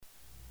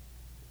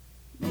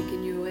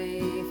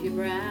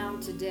Brown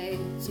today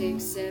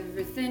takes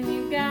everything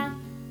you got.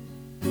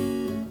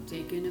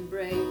 Taking a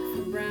break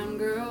from brown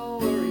girl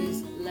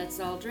worries. Let's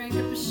all drink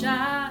up a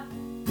shot.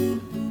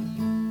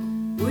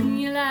 Wouldn't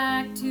you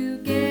like to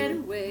get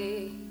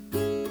away?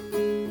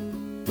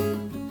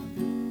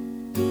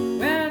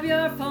 Grab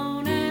your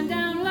phone and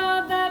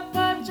download the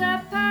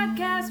Butcher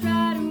Podcast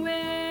right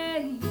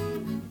away.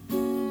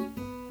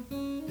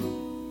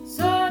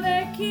 So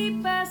they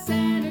keep us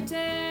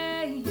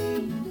entertained.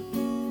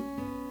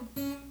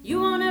 You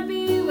wanna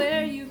be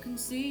where you can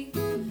see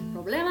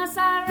problemas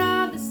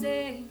are the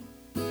same.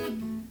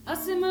 A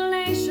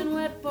simulation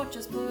where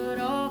pochas put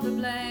all the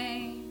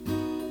blame.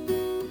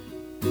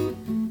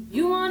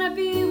 You wanna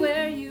be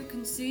where you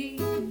can see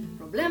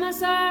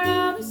problemas are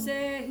all the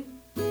same.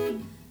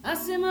 A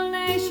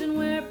simulation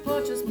where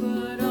pochas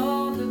put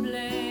all the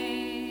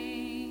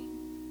blame.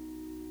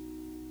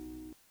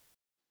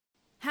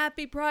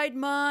 Happy Pride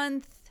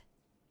Month!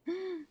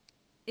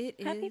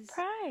 Happy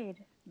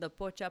Pride! The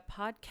Pocha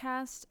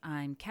Podcast.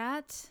 I'm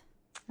Kat.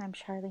 I'm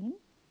Charlene.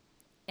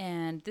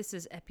 And this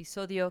is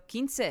episodio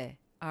 15,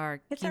 our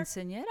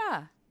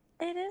quinceañera.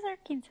 It is our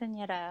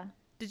quinceañera.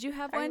 Did you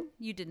have one?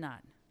 You did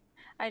not.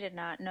 I did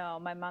not. No,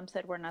 my mom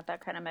said we're not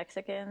that kind of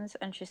Mexicans,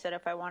 and she said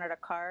if I wanted a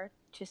car,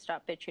 to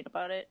stop bitching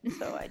about it,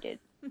 so I did.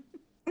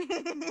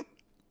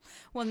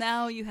 Well,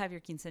 now you have your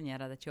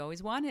quinceañera that you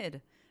always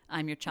wanted.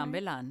 I'm your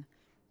chambelan.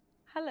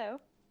 Hello.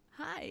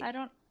 Hi.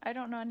 I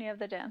don't know any of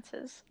the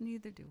dances.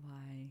 Neither do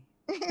I.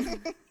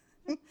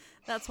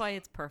 That's why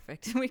it's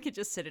perfect. We could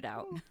just sit it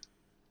out.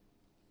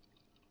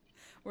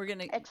 We're going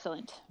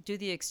to do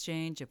the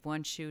exchange of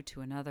one shoe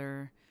to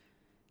another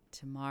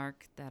to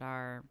mark that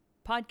our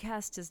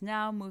podcast has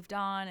now moved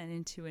on and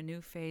into a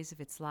new phase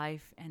of its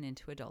life and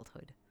into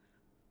adulthood.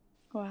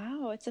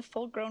 Wow, it's a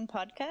full-grown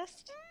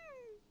podcast?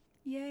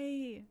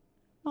 Yay.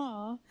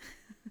 Aw,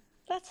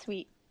 that's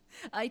sweet.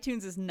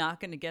 iTunes is not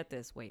going to get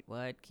this. Wait,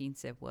 what?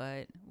 Quince,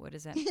 what? What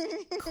is that?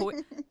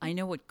 I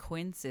know what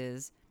quince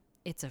is.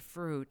 It's a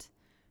fruit.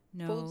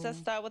 No. Foods that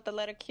start with the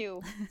letter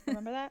Q.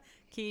 Remember that?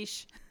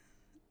 Quiche.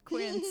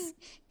 Quince.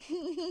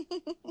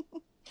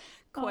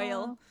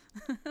 Quail.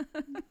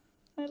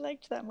 I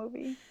liked that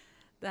movie.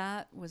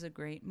 That was a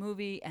great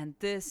movie, and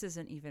this is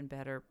an even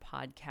better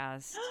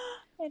podcast.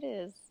 It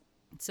is.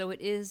 So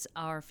it is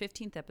our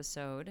 15th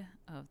episode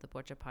of the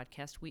Pocha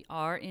Podcast. We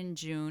are in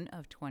June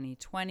of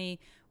 2020.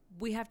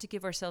 We have to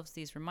give ourselves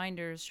these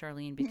reminders,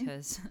 Charlene,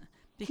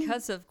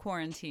 because of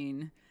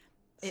quarantine.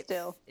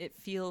 It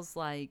feels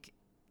like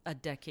a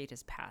decade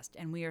has passed,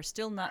 and we are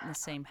still not in the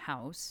same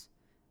house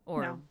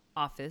or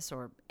office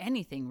or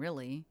anything,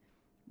 really.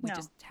 We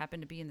just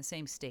happen to be in the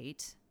same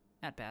state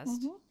at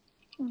best.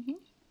 Mm-hmm. Mm-hmm.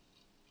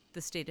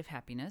 The state of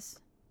happiness.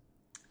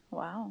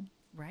 Wow.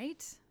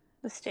 Right?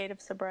 The state of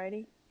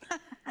sobriety.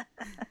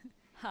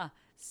 Ha,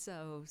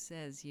 so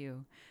says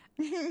you.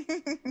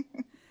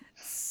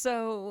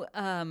 So,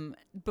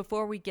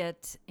 before we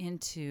get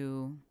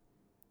into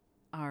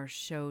our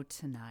show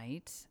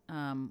tonight,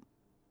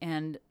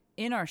 and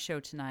in our show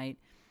tonight,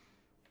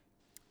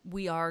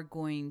 we are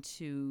going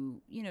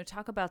to,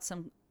 talk about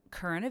some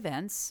current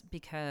events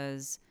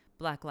because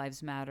Black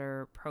Lives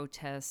Matter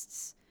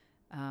protests,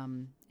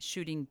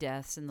 shooting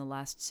deaths in the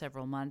last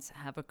several months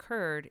have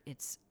occurred.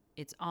 It's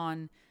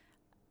on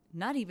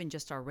not even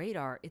just our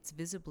radar, it's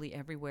visibly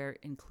everywhere,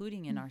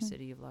 including in our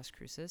city of Las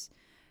Cruces.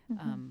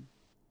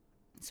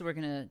 So we're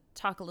going to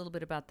talk a little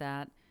bit about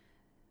that.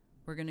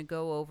 We're going to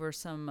go over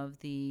some of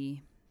the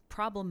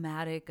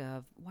problematic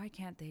of why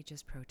can't they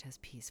just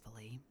protest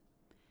peacefully?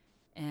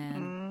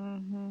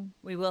 And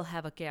we will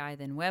have a Que Hay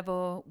de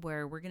Nuevo,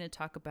 where we're going to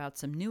talk about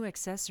some new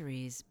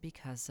accessories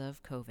because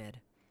of COVID.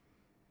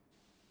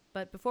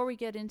 But before we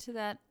get into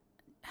that,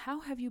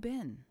 how have you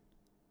been?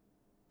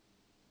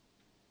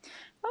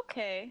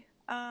 Okay.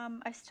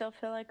 I still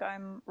feel like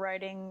I'm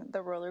riding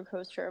the roller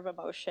coaster of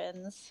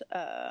emotions.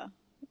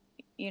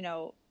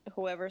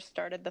 Whoever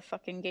started the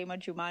fucking game of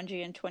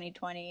Jumanji in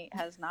 2020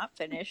 has not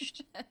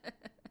finished.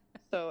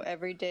 So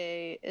every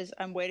day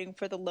I'm waiting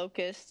for the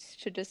locusts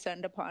to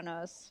descend upon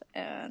us,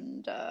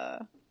 and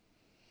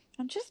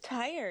I'm just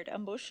tired,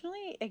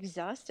 emotionally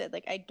exhausted.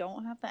 Like, I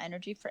don't have the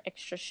energy for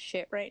extra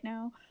shit right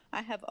now.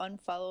 I have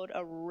unfollowed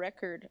a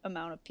record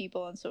amount of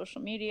people on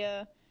social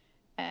media,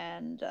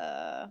 and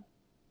I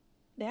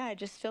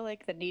just feel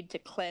like the need to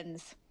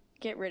cleanse,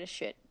 get rid of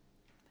shit.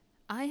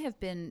 I have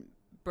been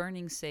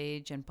burning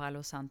sage and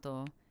Palo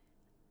Santo.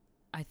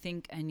 I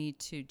think I need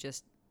to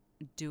just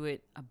do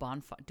a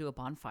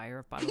bonfire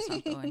of Palo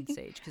Santo and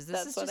sage, because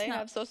that's what I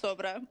have. So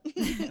sobra.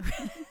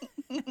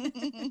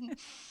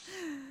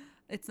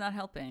 It's not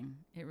helping.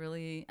 It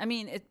really. I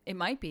mean, it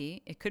might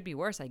be. It could be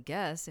worse, I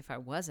guess, if I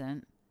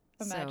wasn't.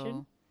 Imagine.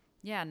 So,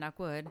 yeah, knock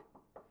wood.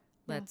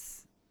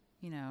 Let's,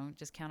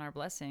 just count our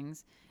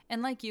blessings.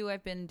 And like you,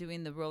 I've been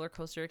doing the roller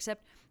coaster.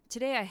 Except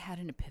today, I had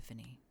an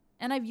epiphany,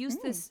 and I've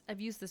used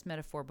this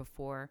metaphor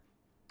before,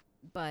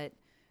 but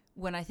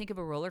when I think of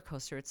a roller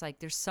coaster, it's like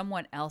there's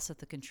someone else at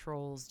the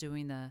controls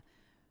doing the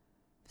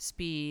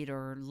speed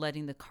or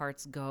letting the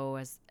carts go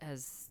as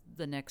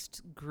the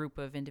next group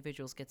of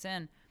individuals gets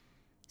in.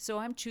 So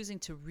I'm choosing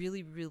to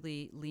really,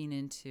 really lean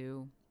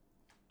into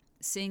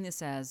seeing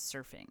this as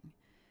surfing.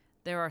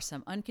 There are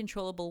some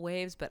uncontrollable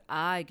waves, but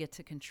I get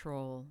to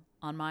control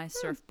on my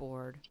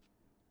surfboard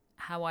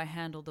how I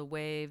handle the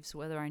waves,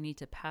 whether I need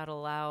to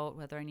paddle out,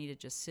 whether I need to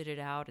just sit it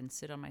out and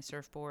sit on my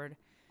surfboard.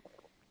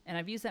 And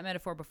I've used that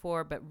metaphor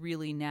before, but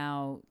really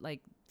now,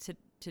 like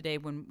today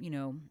when,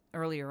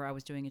 earlier I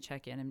was doing a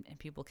check-in and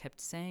people kept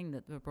saying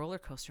that the roller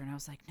coaster, and I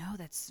was like, no,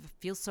 that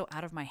feels so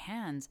out of my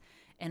hands.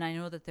 And I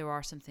know that there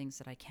are some things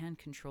that I can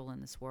control in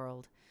this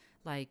world,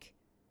 like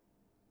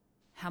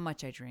how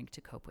much I drink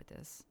to cope with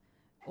this,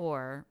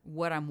 or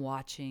what I'm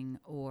watching,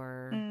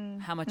 or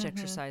how much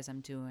exercise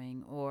I'm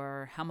doing,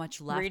 or how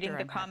much laughter reading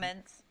the I'm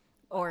comments.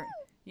 having. Or,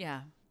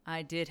 yeah,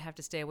 I did have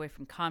to stay away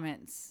from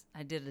comments.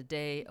 I did a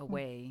day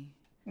away.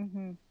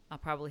 Mm-hmm. I'll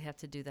probably have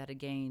to do that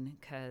again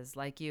because,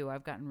 like you,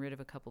 I've gotten rid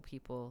of a couple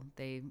people.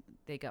 They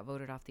got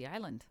voted off the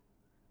island.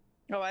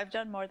 Oh, I've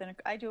done more than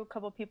I do a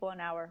couple people an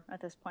hour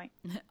at this point.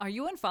 Are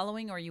you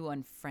unfollowing or are you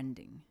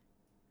unfriending?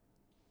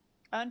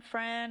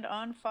 Unfriend,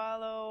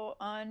 unfollow,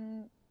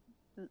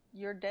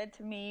 you're dead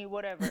to me,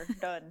 whatever.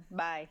 Done.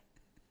 Bye.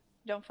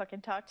 Don't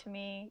fucking talk to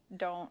me.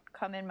 Don't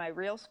come in my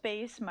real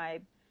space, my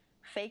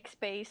fake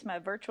space, my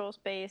virtual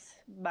space.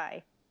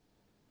 Bye.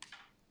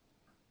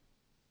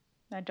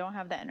 I don't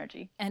have the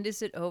energy. And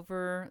is it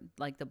over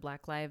like the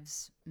Black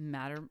Lives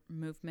Matter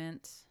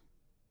movement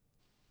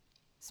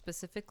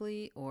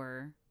specifically,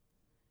 or?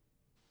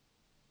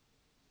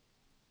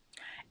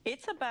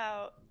 It's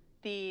about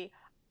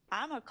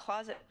I'm a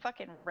closet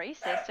fucking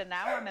racist and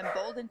now I'm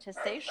emboldened to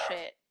say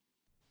shit.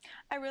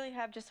 I really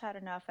have just had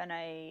enough, and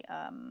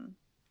I'm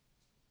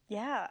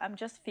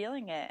just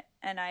feeling it.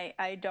 And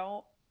I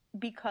don't,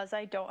 because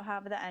I don't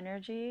have the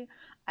energy,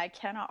 I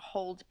cannot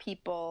hold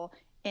people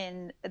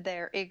in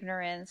their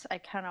ignorance. I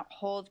cannot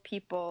hold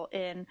people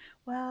in,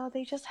 well,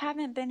 they just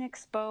haven't been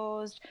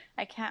exposed.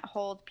 I can't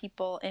hold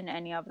people in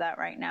any of that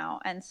right now.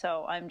 And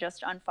so I'm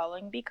just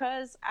unfollowing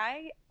because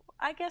I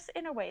guess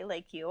in a way,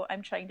 like you,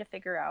 I'm trying to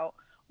figure out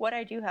what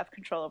I do have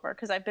control over,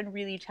 because I've been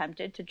really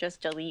tempted to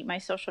just delete my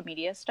social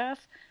media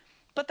stuff.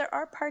 But there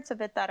are parts of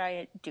it that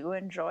I do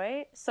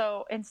enjoy.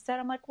 So instead,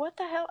 I'm like, what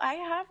the hell? I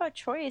have a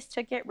choice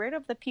to get rid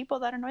of the people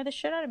that annoy the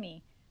shit out of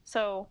me.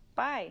 So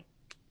bye.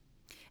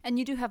 And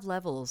you do have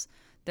levels.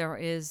 There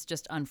is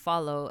just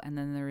unfollow, and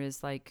then there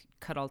is like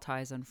cut all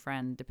ties,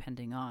 unfriend,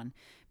 depending on.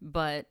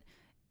 But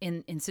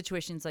in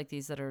situations like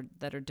these that are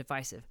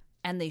divisive,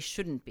 and they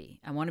shouldn't be,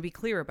 I want to be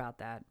clear about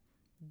that.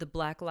 The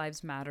Black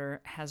Lives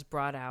Matter has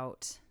brought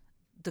out,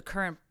 the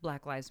current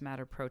Black Lives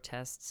Matter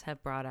protests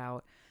have brought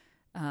out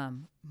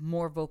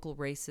more vocal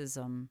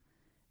racism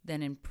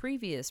than in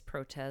previous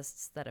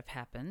protests that have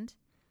happened.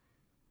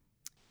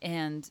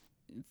 And,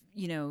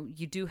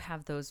 you do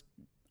have those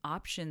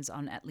options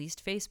on at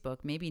least Facebook,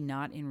 maybe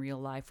not in real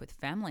life with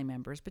family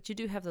members, but you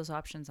do have those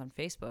options on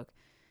Facebook.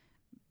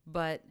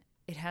 But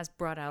it has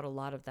brought out a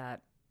lot of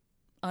that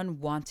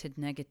unwanted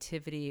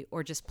negativity,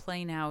 or just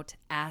plain out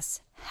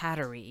ass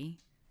hattery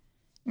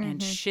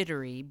and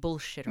shittery,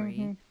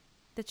 bullshittery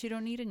that you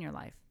don't need in your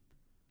life.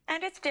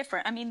 And it's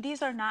different. I mean,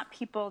 these are not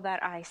people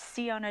that I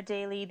see on a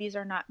daily. These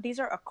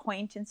are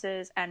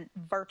acquaintances and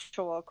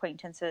virtual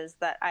acquaintances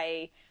that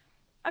I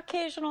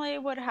occasionally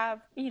would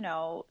have,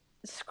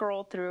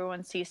 scroll through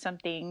and see some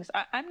things.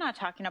 I'm not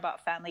talking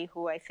about family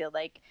who I feel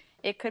like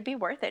it could be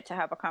worth it to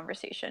have a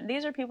conversation.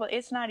 These are people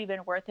it's not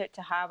even worth it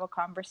to have a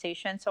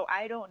conversation, so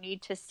I don't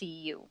need to see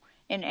you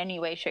in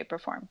any way, shape, or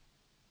form.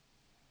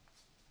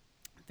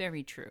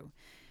 Very true.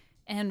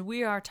 And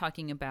we are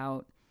talking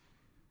about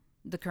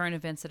the current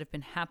events that have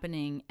been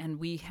happening, and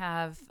we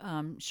have,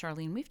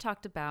 Charlene, we've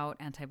talked about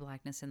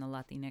anti-Blackness in the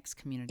Latinx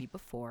community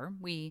before.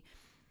 We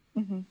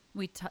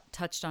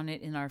touched on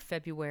it in our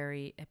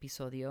February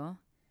episodio.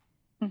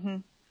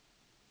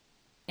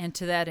 And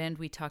to that end,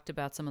 we talked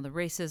about some of the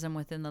racism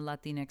within the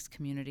Latinx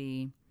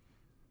community,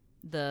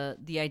 the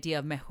idea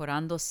of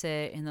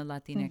mejorándose in the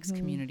Latinx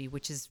community,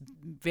 which is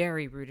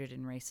very rooted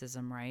in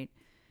racism, right?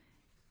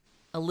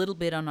 A little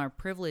bit on our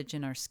privilege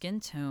and our skin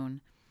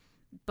tone.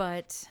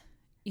 But,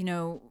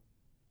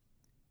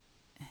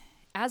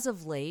 as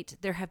of late,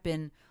 there have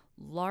been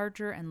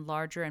larger and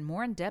larger and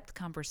more in-depth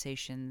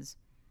conversations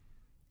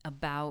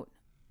about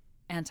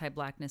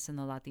anti-Blackness in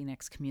the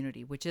Latinx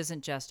community, which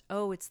isn't just,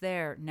 oh, it's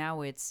there.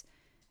 Now it's,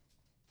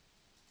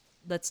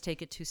 let's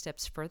take it 2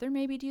 steps further,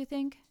 maybe, do you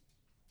think?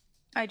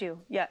 I do.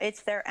 Yeah,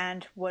 it's there.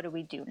 And what do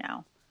we do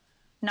now?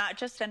 Not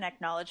just an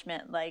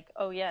acknowledgement like,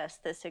 oh, yes,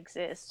 this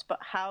exists, but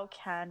how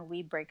can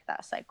we break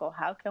that cycle?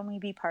 How can we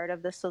be part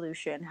of the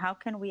solution? How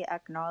can we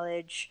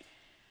acknowledge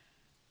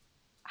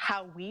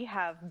how we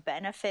have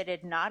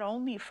benefited not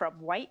only from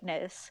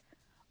whiteness,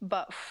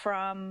 but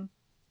from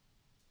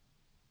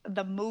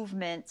the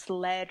movements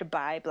led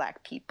by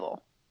Black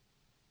people?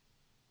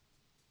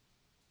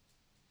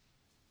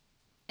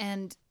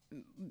 And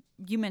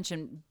you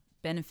mentioned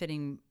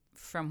benefiting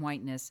from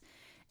whiteness.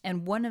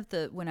 And one of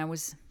the, when I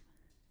was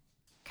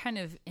kind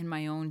of in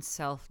my own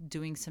self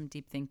doing some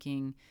deep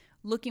thinking,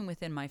 looking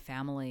within my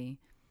family,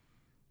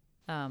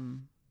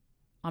 on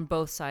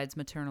both sides,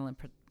 maternal and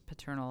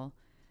paternal,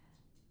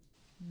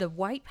 the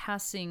white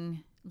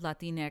passing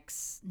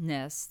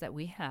Latinx-ness that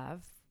we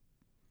have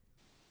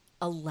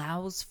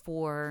allows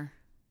for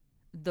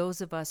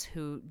those of us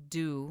who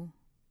do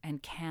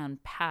and can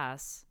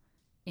pass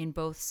in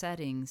both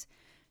settings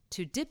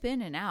to dip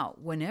in and out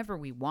whenever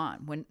we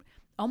want,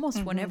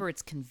 whenever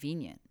it's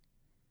convenient.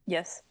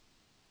 Yes.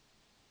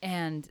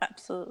 And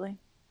absolutely.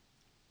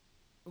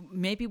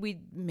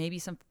 Maybe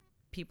some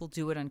people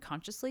do it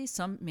unconsciously,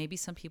 maybe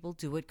some people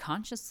do it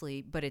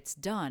consciously, but it's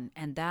done.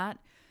 And that,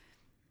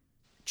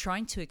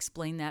 trying to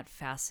explain that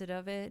facet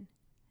of it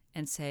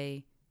and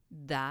say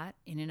that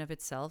in and of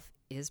itself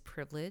is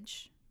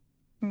privilege,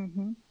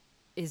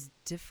 is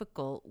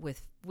difficult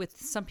with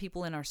some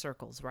people in our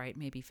circles, right?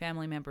 Maybe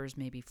family members,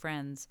 maybe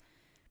friends,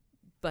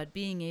 but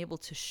being able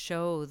to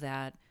show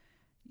that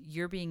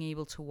you're being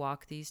able to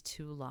walk these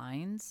two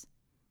lines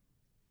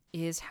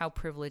is how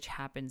privilege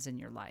happens in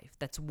your life.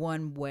 That's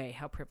one way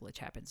how privilege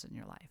happens in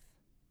your life.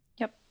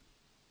 Yep,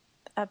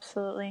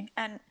 absolutely.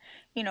 And,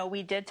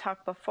 we did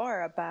talk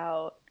before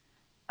about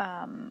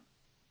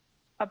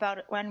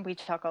when we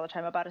talk all the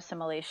time about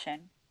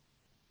assimilation.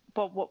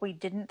 But what we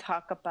didn't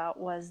talk about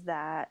was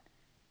that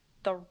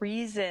the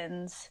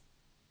reasons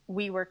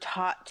we were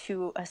taught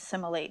to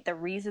assimilate, the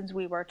reasons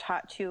we were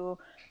taught to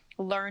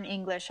learn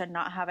English and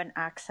not have an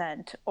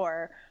accent,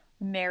 or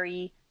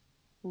marry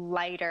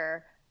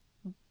lighter,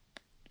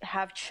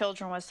 have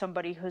children with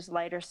somebody who's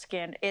lighter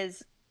skinned,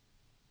 is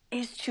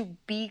to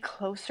be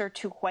closer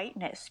to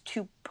whiteness,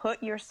 to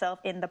put yourself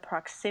in the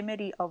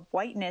proximity of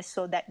whiteness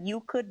so that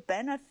you could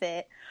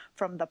benefit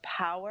from the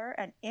power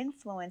and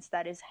influence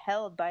that is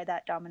held by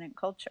that dominant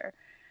culture.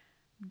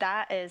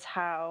 That is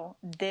how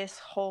this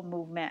whole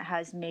movement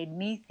has made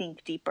me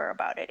think deeper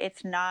about it.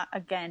 It's not,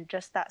 again,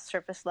 just that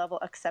surface level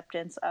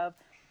acceptance of,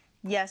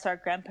 yes, our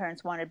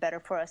grandparents wanted better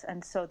for us,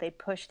 and so they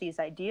push these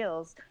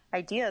ideas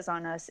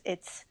on us.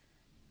 It's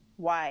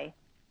why.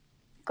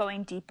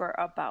 Going deeper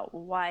about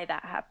why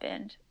that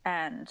happened.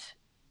 And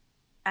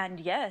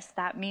yes,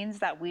 that means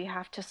that we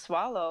have to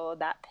swallow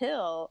that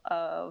pill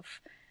of,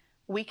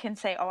 we can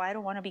say, oh, I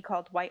don't want to be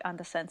called white on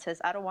the census.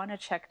 I don't want to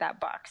check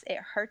that box. It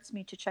hurts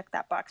me to check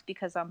that box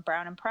because I'm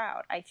brown and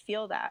proud. I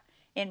feel that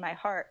in my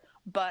heart,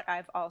 but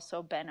I've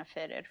also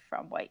benefited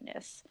from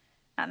whiteness.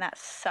 And that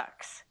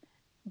sucks,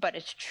 but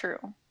it's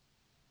true.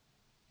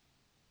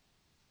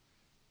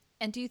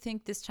 And do you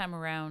think this time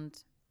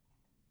around,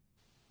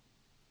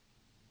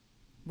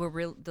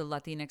 the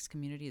Latinx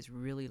community is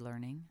really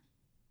learning?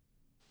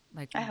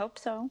 I hope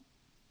so.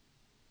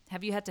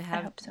 Have you had to have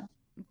I hope so.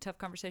 Tough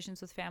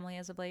conversations with family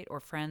as of late,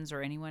 or friends,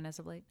 or anyone as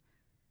of late?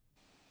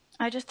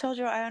 I just told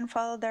you I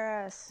unfollowed their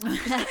ass.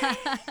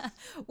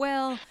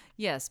 Well,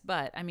 yes,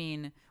 but I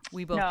mean,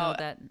 we both know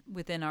that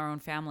within our own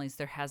families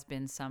there has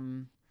been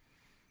some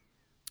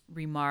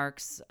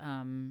remarks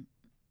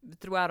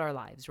throughout our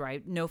lives,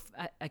 right? No,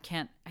 I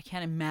can't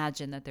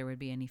imagine that there would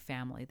be any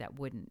family that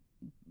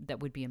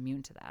would be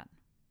immune to that.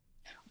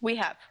 We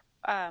have.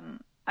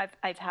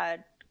 I've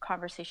had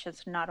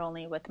conversations not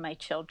only with my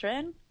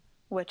children,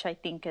 which I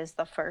think is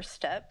the first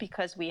step,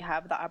 because we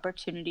have the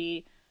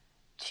opportunity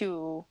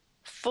to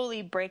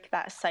fully break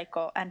that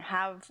cycle and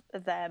have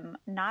them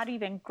not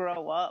even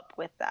grow up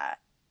with that,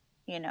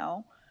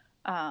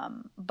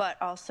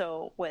 but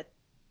also with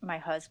my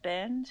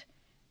husband,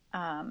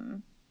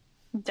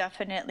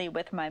 definitely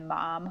with my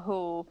mom,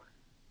 who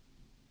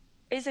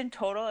is in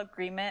total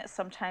agreement.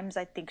 Sometimes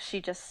I think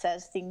she just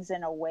says things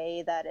in a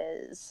way that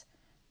is,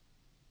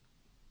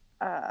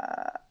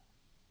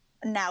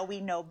 now we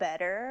know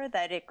better,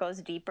 that it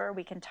goes deeper.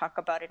 We can talk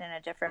about it in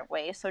a different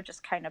way. So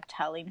just kind of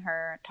talking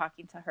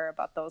to her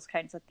about those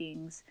kinds of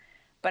things.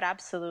 But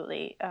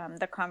absolutely,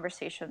 the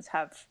conversations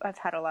I've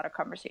had a lot of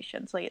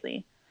conversations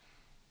lately.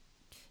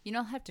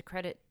 I'll have to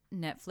credit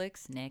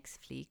Netflix,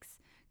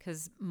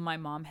 because my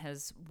mom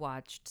has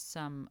watched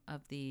some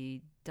of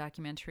the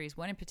documentaries,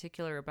 one in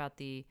particular about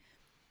the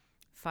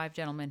 5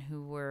 gentlemen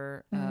who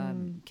were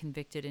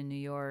convicted in New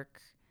York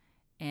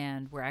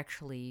and were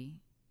actually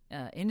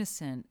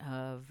innocent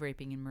of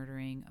raping and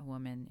murdering a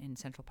woman in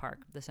Central Park,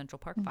 the Central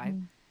Park 5.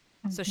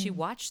 So she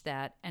watched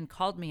that and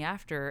called me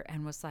after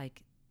and was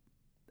like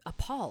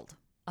appalled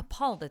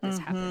that this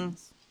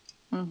happens.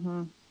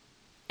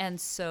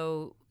 And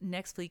so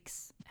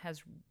Netflix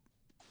has,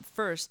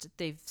 first,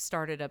 they've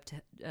started up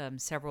to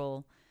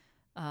several,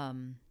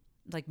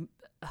 like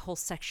a whole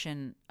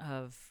section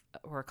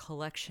or a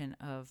collection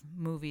of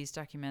movies,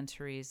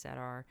 documentaries that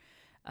are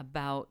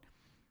about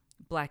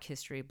Black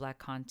history, Black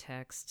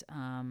context,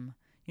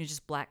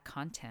 just Black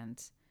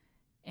content.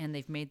 And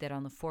they've made that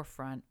on the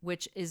forefront,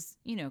 which is,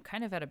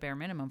 kind of at a bare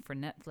minimum for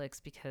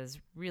Netflix, because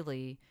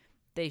really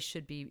they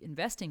should be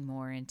investing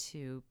more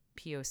into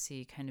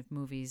POC kind of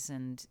movies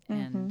and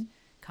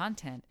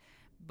content.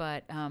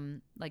 But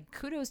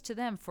kudos to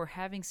them for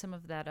having some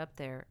of that up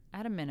there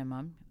at a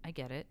minimum. I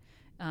get it,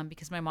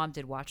 because my mom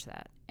did watch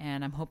that,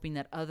 and I'm hoping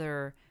that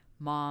other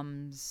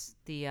moms,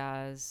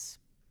 tias,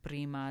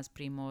 primas,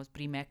 primos,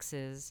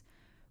 primexes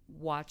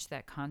watch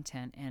that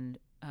content and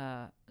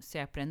se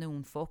aprende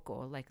un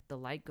foco, like the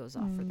light goes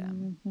off for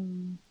them.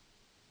 Mm-hmm.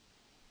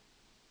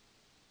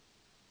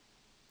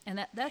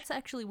 And that's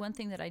actually one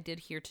thing that I did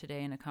hear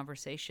today in a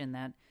conversation,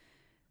 that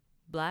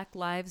Black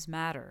Lives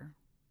Matter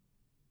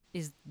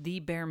is the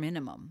bare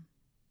minimum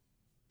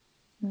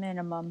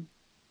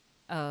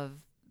of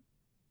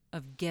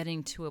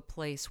getting to a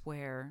place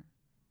where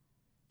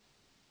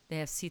they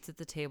have seats at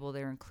the table,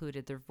 they're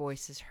included, their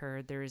voice is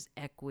heard, there is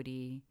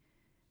equity.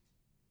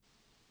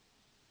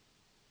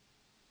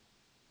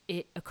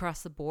 It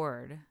across the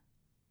board,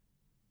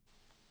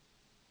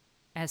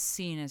 as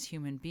seen as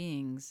human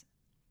beings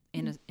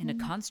in a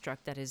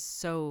construct that is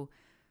so,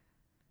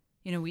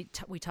 we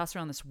toss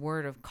around this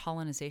word of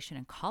colonization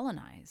and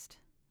colonized,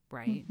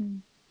 right? Mm-hmm.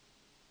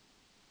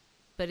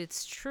 But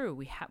it's true.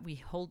 We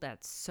hold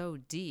that so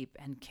deep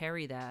and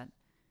carry that,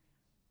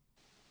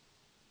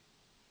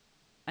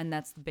 and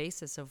that's the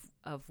basis of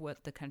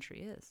what the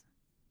country is.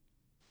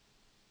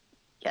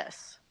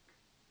 Yes,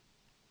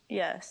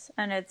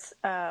 and it's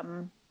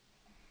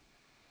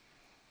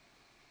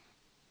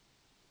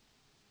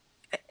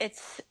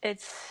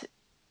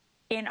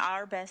in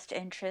our best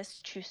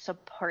interest to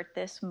support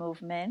this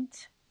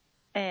movement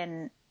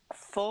in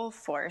full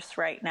force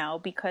right now,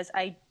 because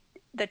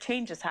the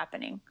change is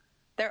happening.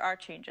 There are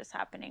changes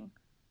happening,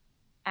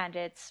 and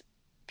it's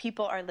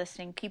people are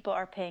listening, people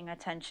are paying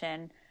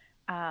attention,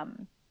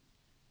 and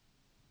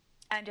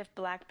if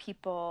Black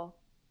people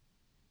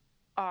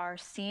are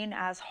seen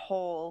as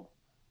whole,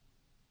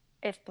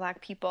 if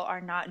Black people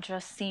are not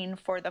just seen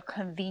for the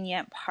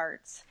convenient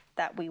parts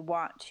that we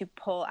want to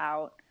pull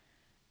out,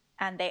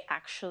 and they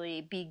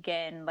actually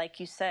begin, like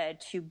you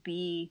said, to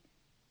be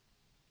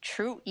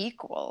true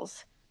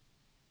equals,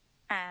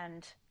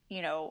 and,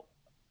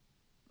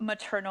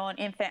 maternal and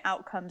infant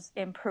outcomes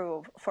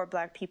improve for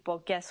Black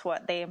people, guess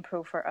what? They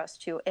improve for us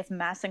too. If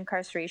mass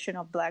incarceration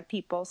of Black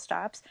people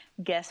stops,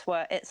 guess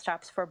what? It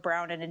stops for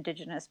brown and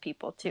indigenous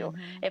people too.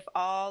 Mm-hmm. If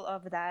all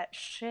of that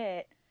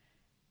shit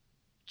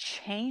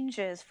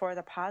changes for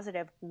the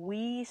positive,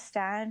 we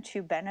stand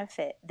to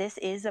benefit. This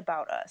is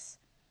about us.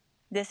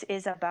 This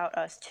is about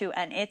us too.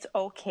 And it's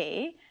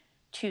okay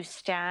to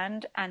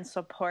stand and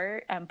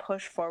support and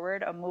push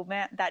forward a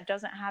movement that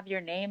doesn't have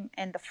your name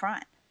in the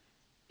front,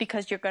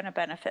 because you're going to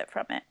benefit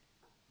from it.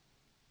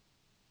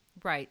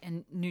 Right.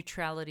 And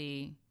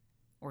neutrality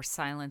or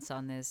silence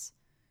on this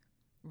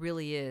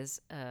really is,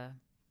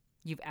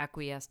 you've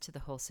acquiesced to the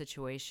whole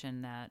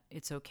situation, that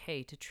it's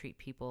okay to treat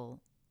people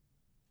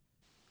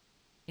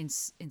in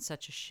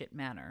such a shit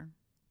manner.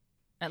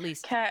 At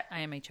least Kat,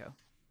 IMHO.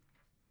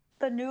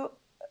 The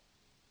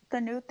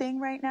new thing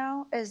right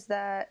now is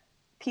that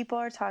people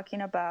are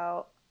talking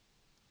about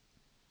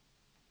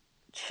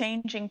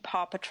changing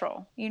Paw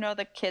Patrol.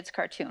 The kids'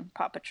 cartoon,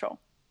 Paw Patrol.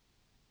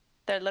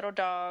 They're little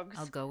dogs.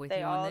 I'll go with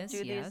you on this. They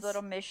all do these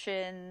little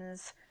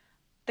missions.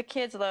 The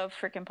kids love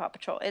freaking Paw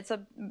Patrol. It's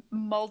a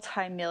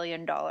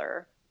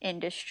multi-million-dollar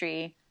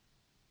industry.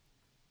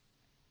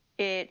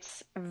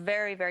 It's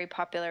very, very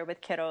popular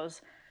with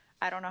kiddos.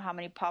 I don't know how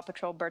many Paw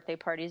Patrol birthday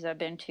parties I've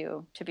been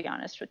to be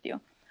honest with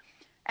you.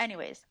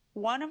 Anyways,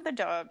 one of the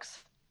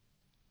dogs,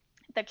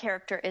 the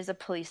character is a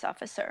police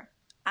officer.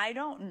 I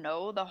don't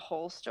know the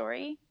whole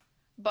story,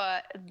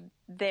 but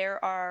there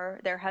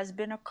has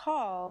been a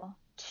call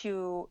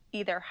to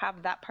either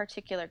have that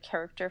particular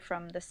character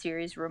from the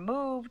series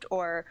removed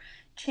or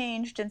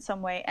changed in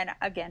some way. And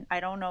again, I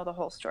don't know the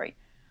whole story,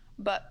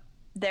 but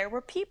there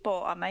were people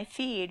on my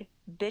feed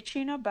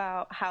bitching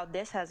about how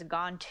this has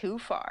gone too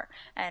far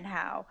and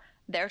how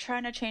they're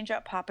trying to change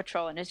up Paw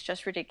Patrol and it's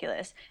just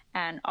ridiculous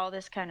and all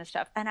this kind of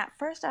stuff. And at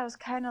first I was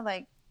kind of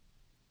like,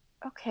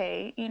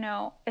 okay,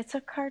 it's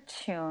a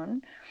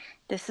cartoon.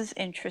 This is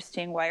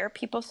interesting. Why are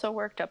people so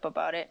worked up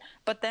about it?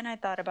 But then I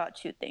thought about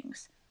two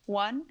things.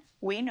 One,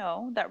 we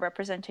know that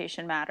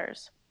representation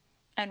matters.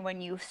 And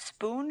when you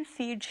spoon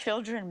feed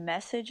children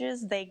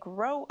messages, they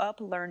grow up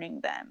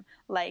learning them.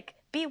 Like,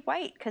 be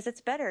white because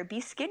it's better.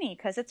 Be skinny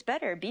because it's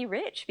better. Be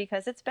rich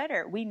because it's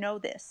better. We know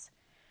this.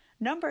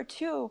 Number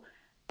two,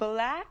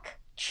 Black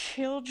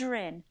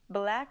children,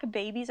 Black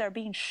babies are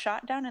being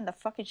shot down in the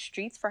fucking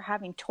streets for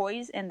having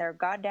toys in their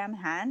goddamn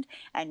hand,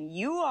 and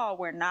you all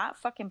were not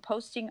fucking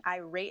posting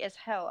irate as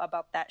hell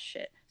about that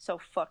shit. So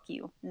fuck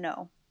you.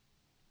 No.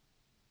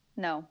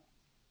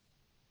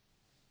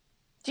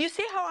 Do you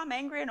see how I'm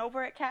angry and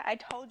over it, Kat? I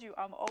told you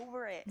I'm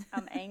over it.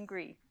 I'm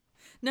angry.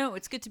 No,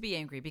 it's good to be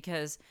angry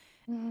because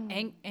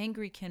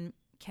angry can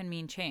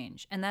mean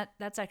change, and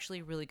that's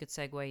actually a really good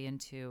segue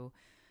into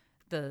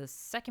the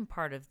second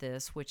part of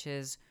this, which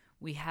is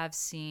we have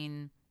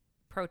seen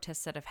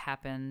protests that have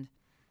happened.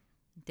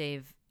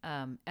 They've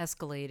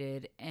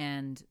escalated.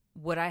 And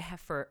what I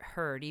have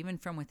heard, even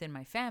from within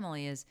my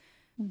family, is,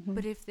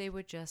 but if they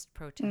would just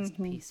protest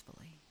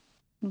peacefully.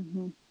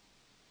 Mm-hmm.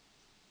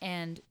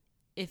 And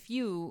if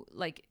you,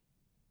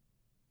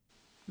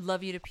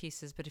 love you to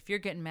pieces, but if you're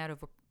getting mad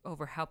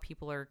over how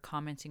people are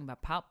commenting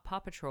about Paw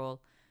Patrol,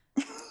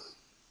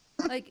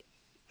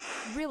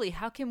 really,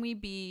 how can we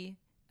be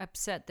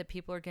upset that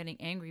people are getting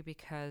angry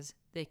because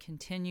they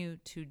continue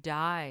to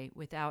die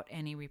without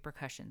any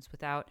repercussions,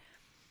 without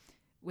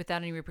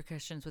any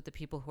repercussions with the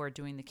people who are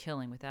doing the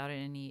killing, without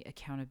any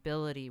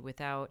accountability,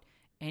 without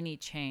any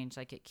change?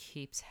 Like, it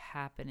keeps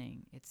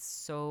happening. It's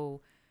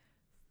so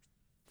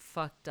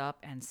fucked up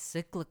and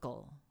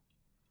cyclical.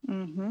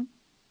 Mm-hmm.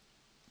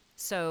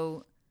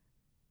 So,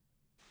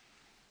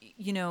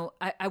 you know,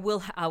 I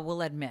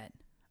will admit,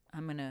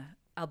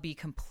 I'll be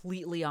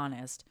completely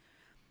honest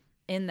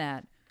in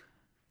that,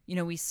 you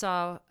know, we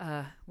saw,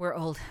 we're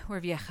old, we're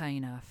vieja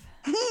enough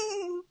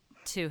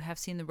to have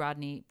seen the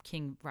Rodney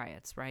King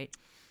riots, right?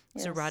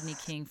 Yes. So Rodney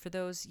King, for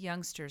those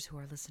youngsters who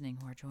are listening,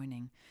 who are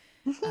joining,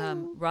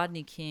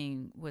 Rodney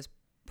King was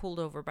pulled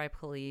over by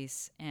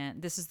police,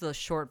 and this is the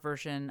short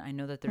version. I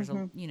know that there's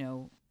a, you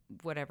know,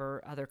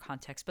 whatever other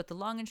context, but the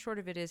long and short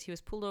of it is he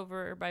was pulled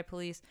over by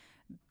police,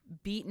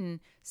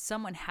 beaten.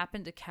 Someone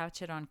happened to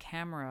catch it on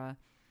camera.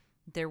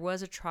 There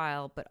was a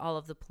trial, but all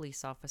of the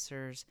police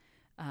officers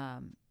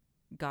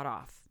got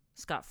off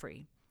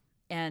scot-free.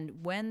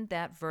 And when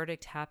that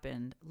verdict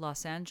happened,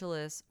 Los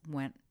Angeles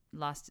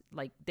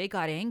they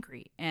got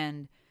angry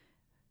and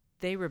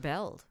they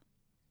rebelled.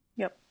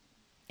 Yep.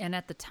 And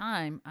at the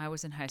time, I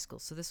was in high school.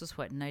 So this was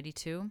what,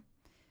 92?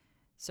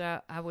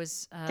 So I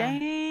was...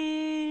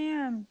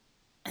 Damn.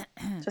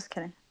 Just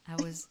kidding. I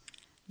was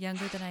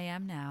younger than I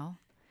am now.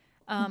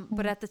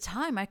 But at the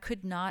time, I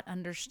could not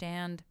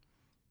understand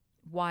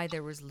why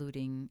there was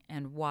looting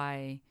and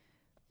why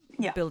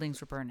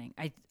buildings were burning.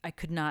 I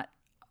could not,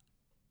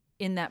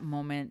 in that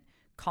moment,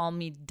 call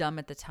me dumb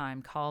at the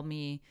time, call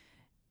me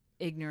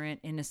ignorant,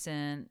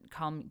 innocent,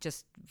 call me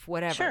just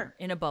whatever,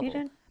 in a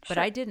bubble. But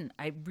I didn't.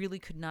 I really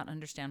could not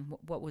understand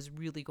what was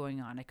really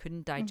going on. I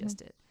couldn't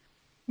digest it.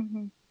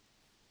 Mm-hmm.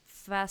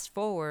 Fast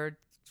forward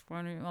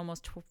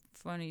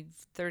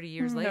 30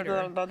 years later.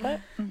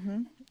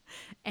 Mm-hmm.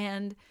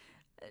 And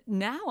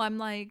now I'm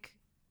like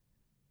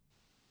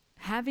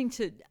having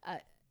to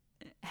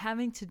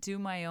do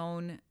my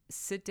own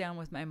sit down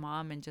with my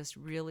mom and just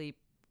really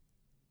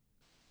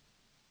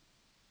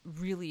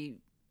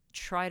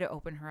try to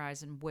open her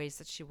eyes in ways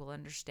that she will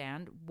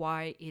understand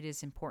why it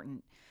is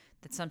important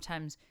that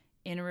sometimes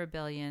in a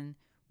rebellion,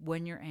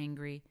 when you're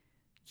angry,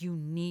 you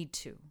need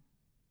to.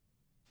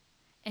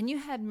 And you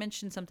had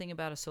mentioned something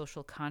about a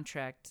social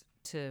contract,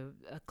 to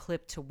a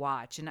clip to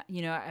watch. And,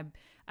 you know,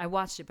 I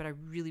watched it, but I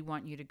really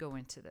want you to go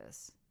into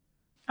this.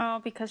 Oh,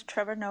 because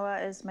Trevor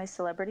Noah is my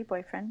celebrity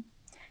boyfriend.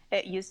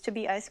 It used to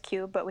be Ice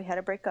Cube, but we had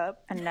to break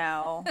up. And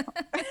now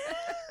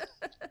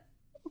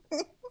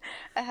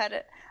I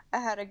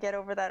had to get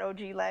over that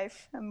OG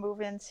life and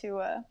move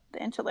into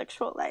the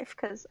intellectual life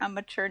because I'm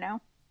mature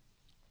now.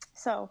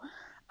 So,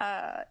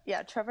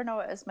 Trevor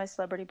Noah is my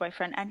celebrity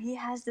boyfriend. And he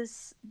has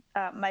this,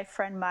 my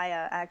friend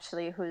Maya,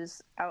 actually,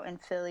 who's out in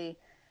Philly,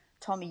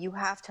 told me, you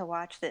have to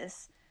watch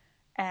this.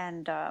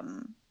 And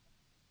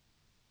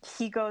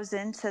he goes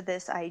into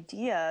this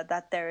idea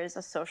that there is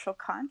a social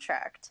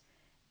contract.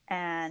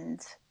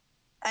 And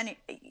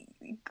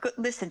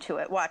listen to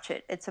it, watch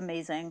it. It's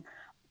amazing.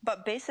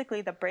 But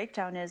basically the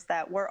breakdown is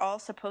that we're all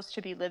supposed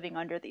to be living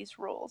under these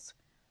rules.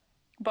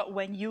 But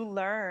when you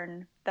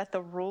learn that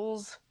the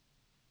rules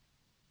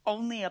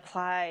only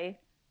apply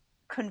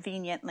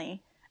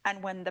conveniently,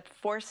 and when the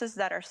forces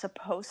that are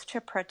supposed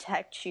to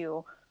protect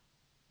you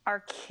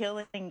are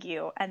killing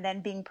you and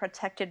then being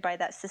protected by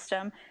that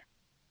system,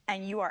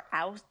 and you are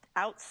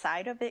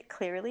outside of it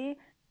clearly,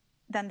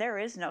 then there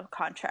is no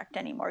contract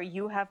anymore.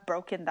 You have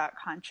broken that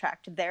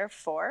contract.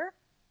 Therefore,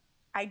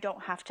 I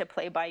don't have to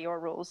play by your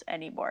rules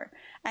anymore.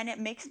 And it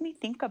makes me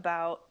think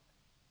about,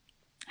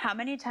 how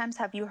many times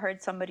have you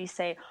heard somebody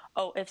say,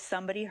 oh, if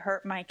somebody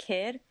hurt my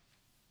kid,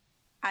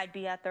 I'd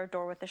be at their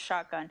door with a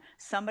shotgun.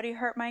 Somebody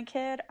hurt my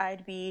kid,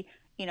 I'd be,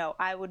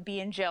 I would be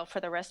in jail for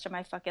the rest of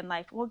my fucking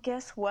life. Well,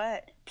 guess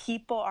what?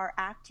 People are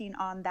acting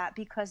on that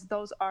because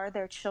those are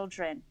their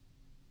children.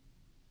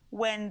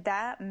 When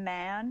that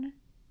man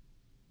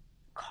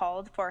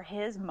called for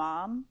his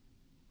mom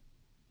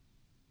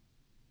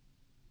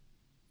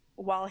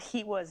while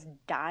he was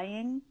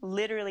dying,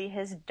 literally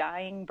his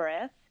dying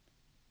breath,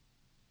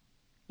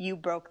 you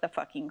broke the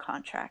fucking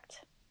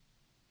contract.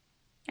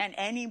 And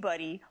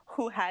anybody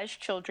who has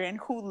children,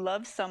 who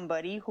loves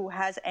somebody, who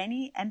has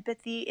any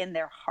empathy in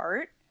their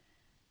heart,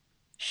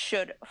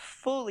 should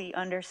fully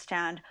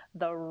understand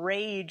the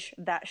rage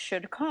that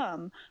should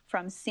come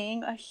from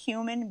seeing a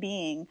human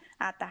being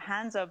at the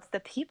hands of the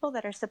people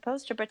that are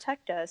supposed to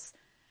protect us.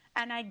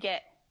 And I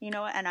get,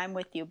 and I'm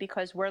with you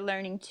because we're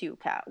learning too,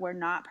 Kat. We're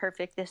not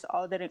perfect. This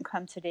all didn't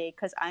come today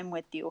because I'm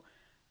with you.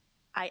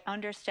 I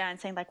understand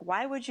saying, like,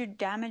 why would you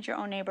damage your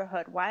own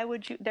neighborhood? Why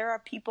would you? There are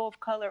people of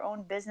color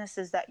owned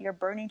businesses that you're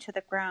burning to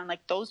the ground.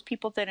 Like, those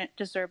people didn't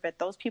deserve it.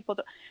 Those people,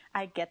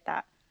 I get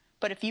that.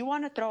 But if you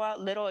want to throw out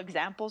little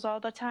examples all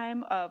the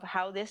time of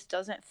how this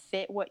doesn't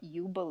fit what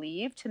you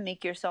believe to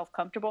make yourself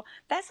comfortable,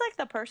 that's like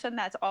the person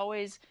that's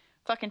always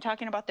fucking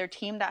talking about their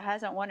team that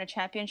hasn't won a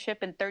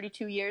championship in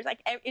 32 years. Like,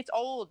 it's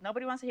old.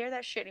 Nobody wants to hear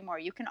that shit anymore.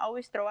 You can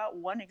always throw out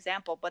one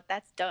example, but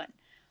that's done.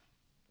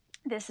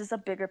 this is a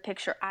bigger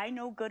picture. I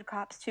know good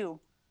cops too.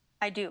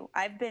 I do.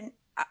 I've been,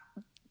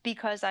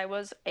 because I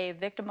was a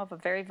victim of a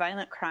very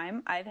violent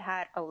crime, I've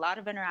had a lot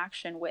of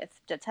interaction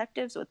with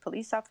detectives, with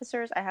police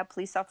officers. I have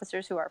police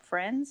officers who are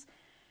friends.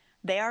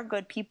 They are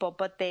good people,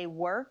 but they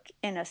work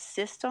in a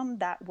system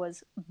that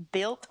was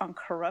built on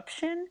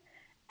corruption,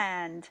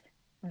 and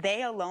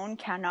they alone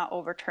cannot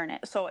overturn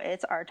it. So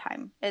it's our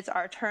time. It's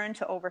our turn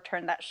to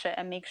overturn that shit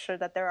and make sure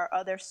that there are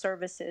other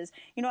services.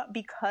 You know what?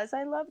 Because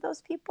I love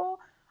those people,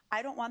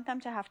 I don't want them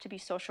to have to be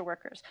social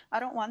workers. I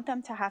don't want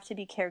them to have to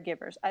be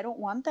caregivers. I don't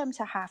want them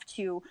to have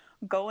to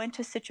go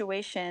into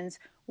situations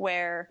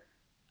where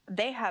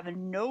they have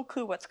no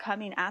clue what's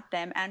coming at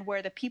them, and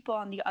where the people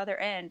on the other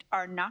end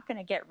are not going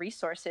to get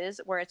resources,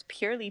 where it's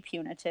purely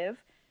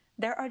punitive.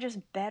 There are just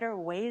better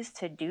ways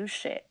to do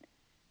shit.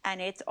 And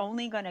it's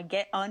only going to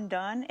get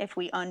undone if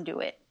we undo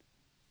it.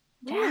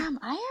 Damn,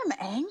 I am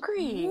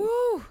angry.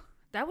 Woo!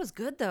 That was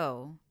good,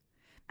 though.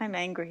 I'm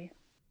angry.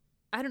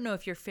 I don't know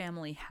if your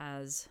family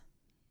has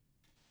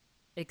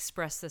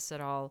expressed this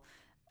at all.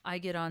 I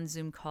get on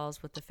Zoom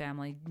calls with the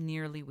family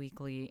nearly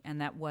weekly,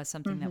 and that was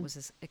something that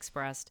was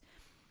expressed.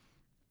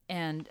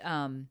 And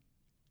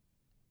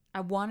I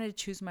wanted to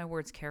choose my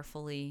words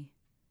carefully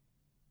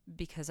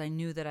because I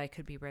knew that I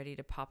could be ready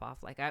to pop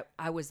off. Like,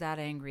 I was that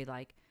angry.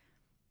 Like,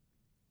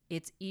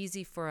 it's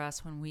easy for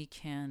us when we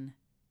can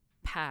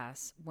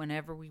pass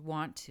whenever we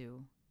want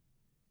to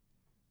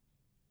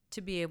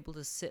be able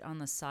to sit on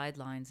the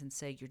sidelines and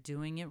say, you're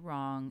doing it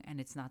wrong and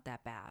it's not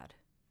that bad.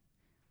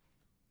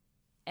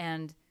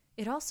 And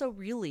it also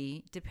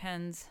really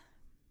depends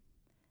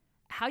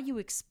how you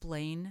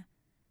explain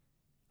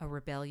a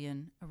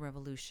rebellion, a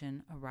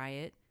revolution, a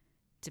riot.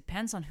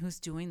 Depends on who's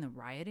doing the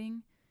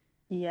rioting.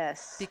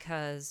 Yes.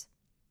 Because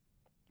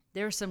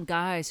there are some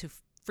guys who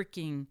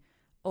freaking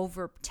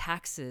over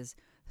taxes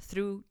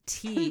threw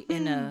tea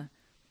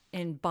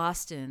in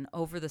Boston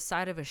over the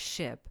side of a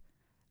ship.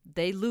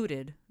 They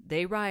looted,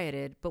 they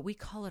rioted, but we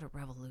call it a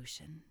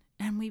revolution.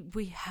 And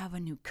we have a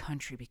new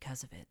country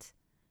because of it.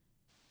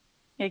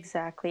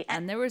 Exactly.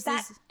 And there was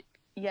this...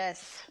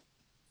 Yes.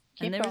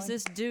 And there was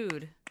this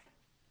dude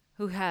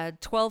who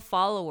had 12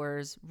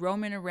 followers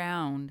roaming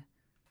around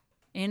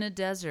in a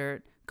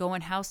desert,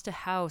 going house to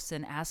house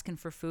and asking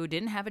for food,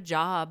 didn't have a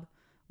job,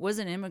 was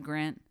an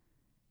immigrant.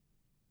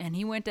 And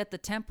he went at the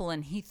temple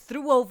and he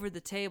threw over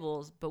the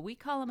tables, but we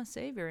call him a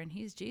savior and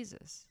he's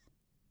Jesus.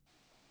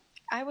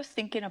 I was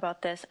thinking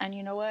about this, and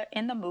you know what?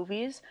 In the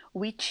movies,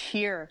 we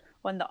cheer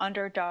when the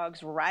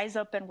underdogs rise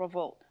up and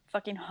revolt,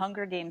 fucking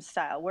Hunger Games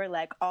style. We're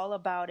like all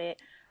about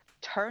it.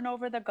 Turn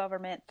over the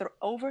government,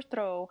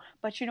 overthrow.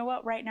 But you know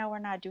what? Right now, we're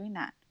not doing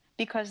that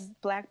because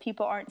Black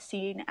people aren't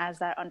seen as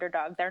that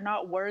underdog. They're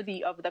not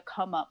worthy of the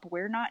come up.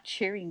 We're not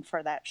cheering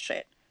for that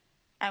shit.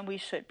 And we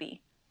should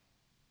be.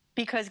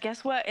 Because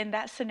guess what? In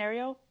that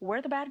scenario,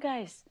 we're the bad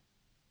guys.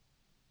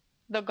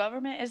 The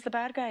government is the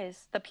bad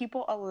guys. The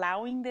people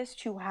allowing this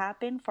to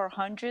happen for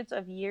hundreds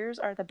of years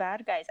are the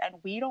bad guys. And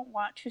we don't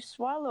want to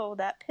swallow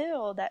that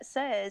pill that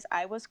says,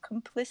 I was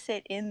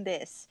complicit in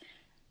this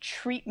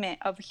treatment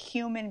of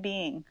human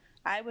being.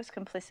 I was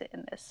complicit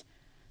in this.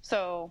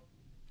 So,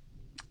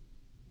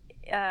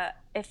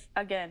 if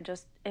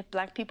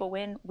Black people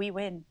win, we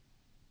win.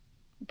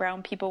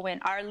 Brown people win.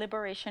 Our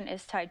liberation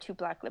is tied to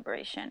Black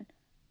liberation.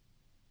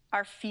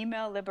 Our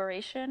female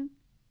liberation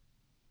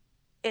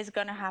is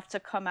going to have to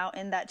come out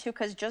in that too,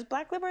 because just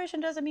Black liberation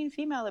doesn't mean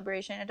female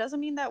liberation. It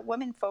doesn't mean that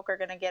women folk are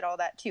going to get all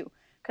that too,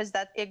 because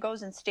that it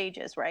goes in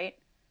stages, right?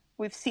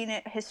 We've seen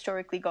it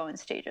historically go in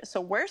stages.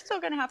 So we're still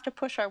going to have to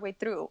push our way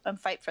through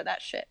and fight for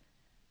that shit.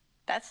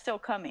 That's still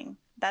coming.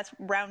 That's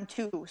round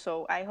 2.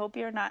 So I hope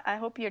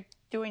you're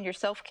doing your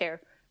self-care,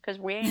 because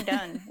we ain't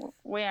done.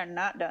 We are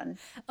not done.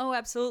 Oh,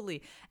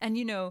 absolutely. And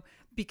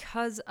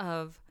because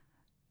of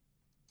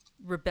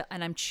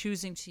and I'm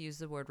choosing to use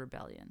the word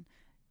rebellion,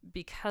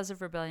 because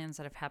of rebellions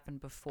that have happened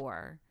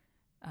before,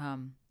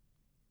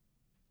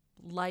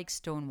 like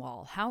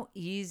Stonewall. How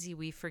easy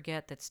we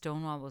forget that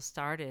Stonewall was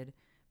started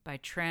by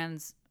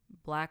trans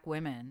Black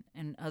women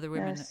and other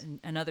women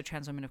and other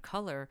trans women of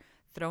color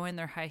throwing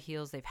their high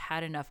heels. They've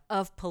had enough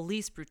of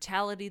police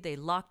brutality. They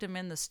locked them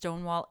in the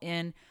Stonewall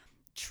Inn,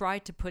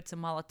 tried to put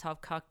some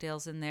Molotov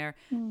cocktails in there.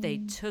 They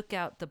took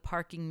out the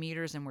parking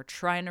meters and were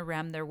trying to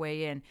ram their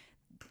way in.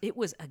 It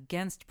was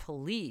against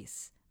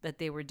police that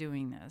they were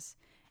doing this.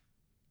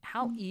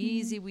 How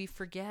easy we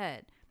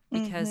forget,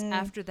 because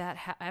after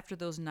that, after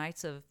those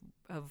nights of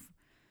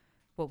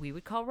what we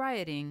would call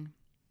rioting,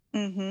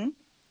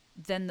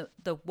 then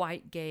the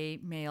white gay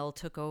male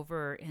took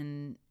over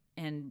and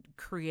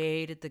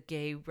created the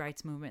gay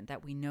rights movement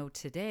that we know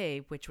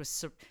today, which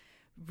was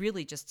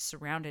really just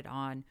surrounded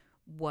on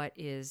what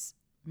is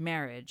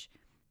marriage.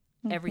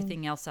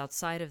 Everything else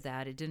outside of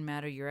that, it didn't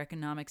matter your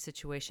economic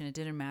situation. It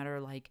didn't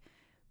matter like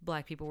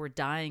Black people were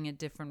dying at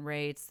different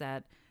rates,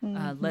 that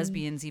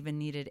lesbians even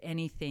needed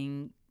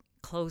anything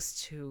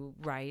close to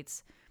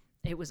rights.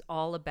 It was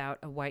all about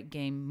a white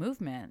gay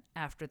movement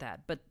after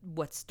that. But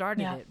what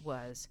started it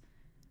was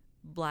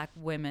Black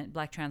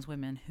trans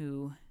women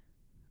who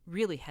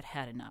really had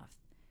had enough.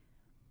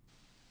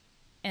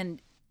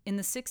 And in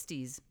the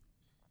 60s,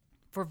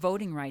 for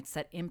voting rights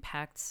that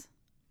impacts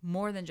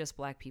more than just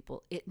Black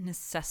people, it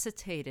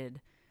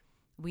necessitated,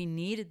 we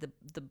needed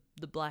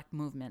the Black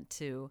movement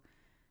to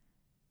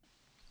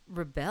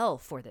rebel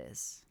for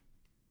this.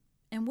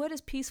 And what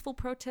does peaceful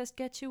protest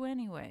get you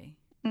anyway?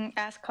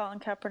 Ask Colin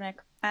Kaepernick.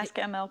 Ask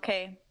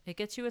MLK. It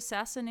gets you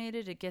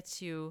assassinated. It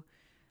gets you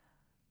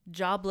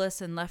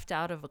jobless and left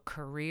out of a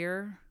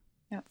career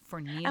for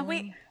kneeling. And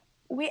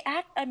we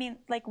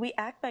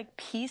act like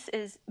peace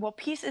is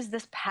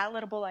this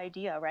palatable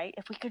idea, right?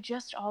 If we could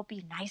just all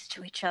be nice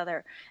to each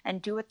other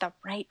and do it the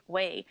right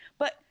way.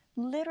 But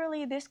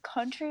literally this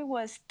country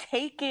was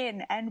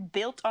taken and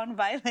built on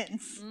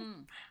violence.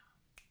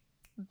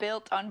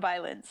 Built on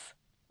violence.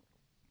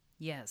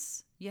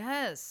 Yes.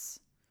 Yes.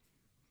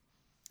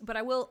 But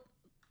I will,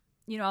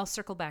 I'll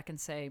circle back and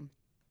say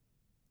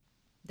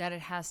that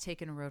it has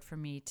taken a road for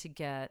me to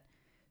get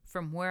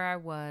from where I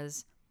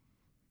was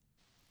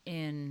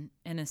in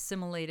an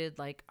assimilated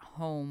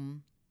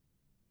home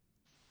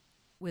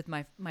with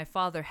my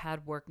father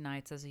had worked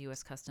nights as a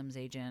U.S. Customs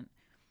agent.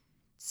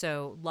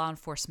 So law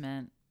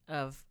enforcement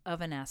of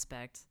an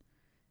aspect.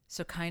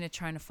 So kind of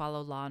trying to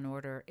follow law and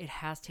order. It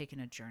has taken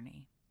a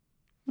journey.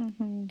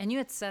 Mm-hmm. And you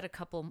had said a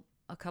couple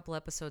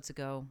episodes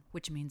ago,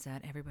 which means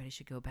that everybody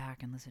should go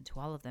back and listen to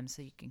all of them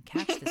so you can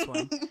catch this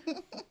one.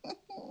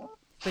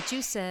 But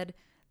you said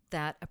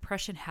that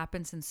oppression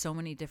happens in so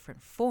many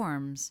different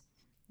forms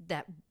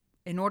that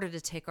in order to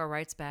take our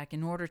rights back,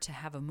 in order to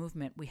have a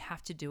movement, we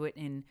have to do it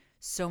in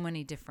so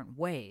many different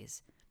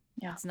ways.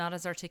 Yeah. It's not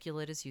as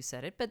articulate as you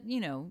said it, but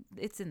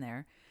it's in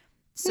there.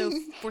 So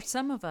for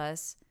some of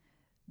us,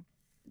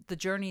 the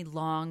journey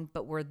long,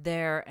 but we're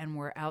there and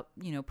we're out,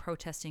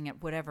 protesting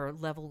at whatever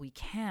level we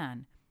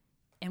can.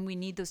 And we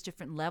need those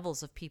different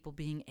levels of people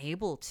being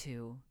able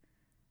to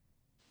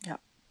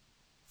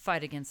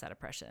fight against that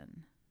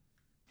oppression.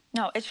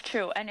 No, it's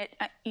true. And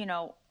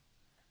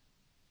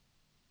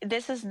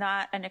this is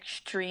not an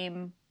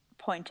extreme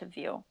point of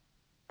view.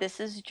 This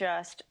is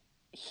just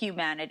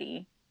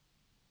humanity.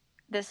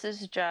 This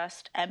is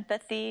just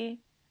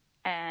empathy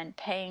and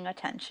paying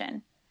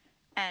attention.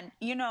 And,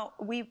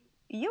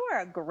 you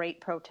are a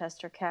great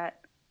protester, Kat.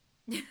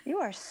 You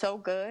are so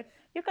good.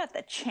 You got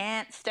the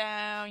chants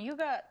down. You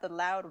got the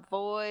loud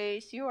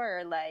voice. You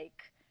are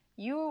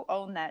you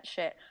own that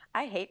shit.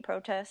 I hate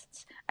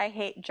protests. I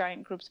hate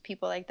giant groups of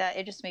people like that.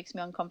 It just makes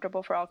me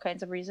uncomfortable for all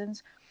kinds of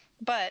reasons.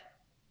 But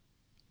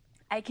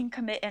I can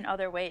commit in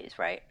other ways,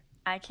 right?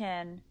 I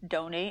can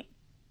donate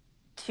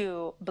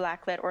to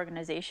Black-led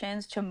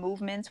organizations, to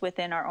movements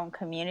within our own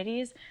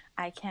communities.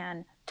 I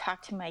can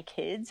talk to my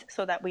kids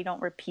so that we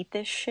don't repeat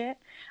this shit.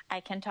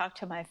 I can talk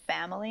to my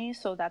family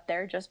so that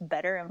they're just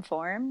better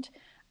informed.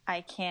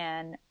 I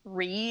can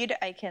read,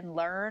 I can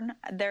learn.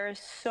 There is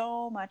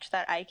so much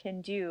that I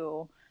can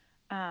do.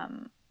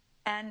 And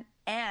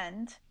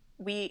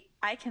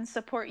I can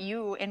support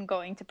you in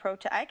going to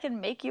protest. I can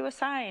make you a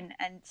sign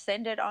and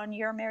send it on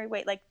your merry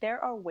way.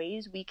 There are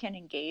ways we can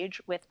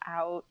engage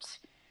without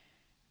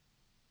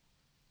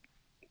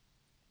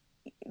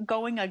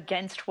going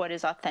against what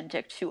is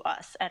authentic to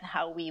us and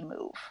how we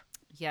move.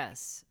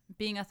 Yes.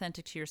 Being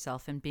authentic to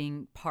yourself and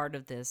being part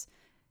of this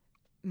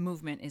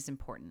movement is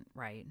important,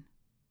 right?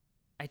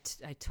 I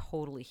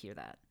totally hear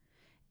that.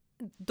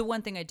 The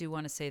one thing I do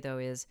want to say, though,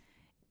 is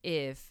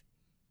if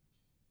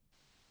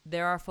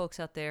there are folks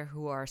out there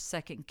who are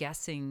second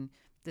guessing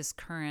this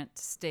current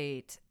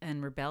state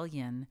and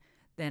rebellion,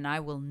 then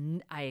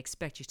I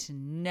expect you to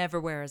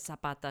never wear a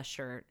Zapata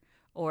shirt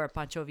or a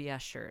Pancho Villa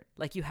shirt.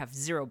 You have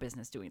zero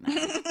business doing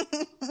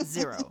that.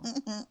 Zero.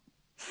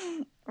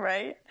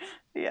 Right?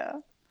 Yeah.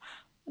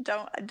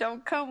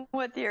 Don't come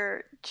with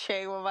your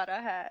Che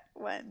Guevara hat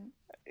when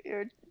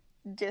you're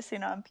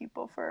dissing on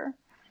people for...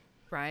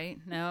 Right?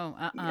 No.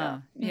 Yeah.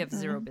 You have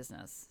zero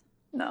business.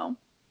 No.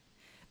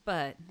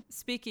 But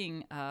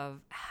speaking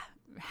of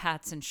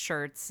hats and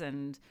shirts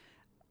and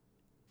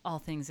all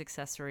things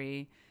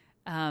accessory,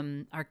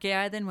 our Que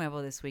Hay de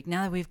Nuevo this week,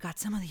 now that we've got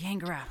some of the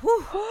anger out,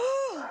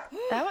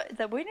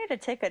 that we need to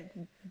take a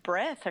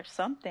breath or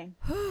something.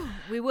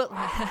 We will.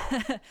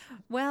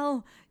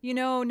 Well,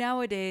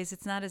 nowadays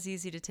it's not as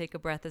easy to take a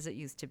breath as it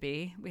used to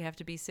be. We have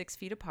to be 6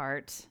 feet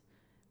apart.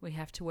 We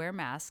have to wear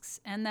masks,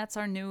 and that's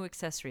our new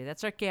accessory.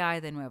 That's our Que Hay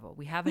de Nuevo.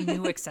 We have a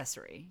new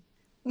accessory.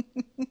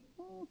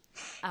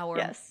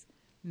 Our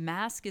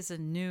mask is a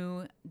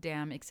new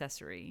damn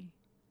accessory.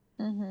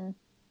 Mm-hmm.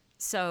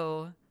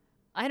 So,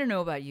 I don't know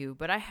about you,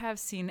 but I have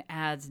seen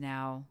ads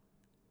now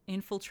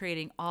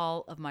infiltrating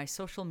all of my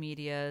social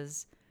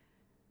medias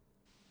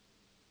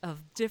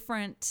of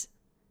different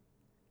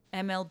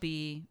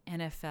MLB,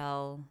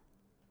 NFL,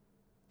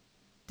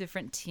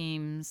 different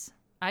teams.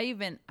 I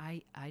even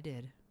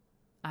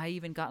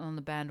got on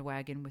the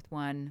bandwagon with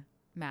one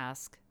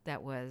mask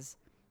that was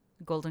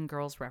Golden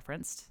Girls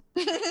referenced.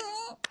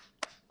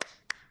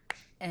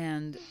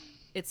 And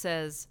it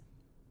says,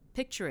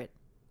 picture it,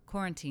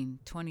 quarantine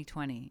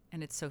 2020,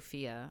 and it's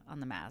Sophia on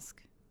the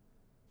mask.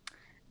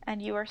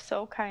 And you are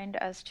so kind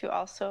as to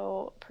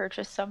also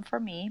purchase some for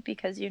me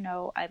because you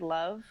know I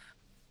love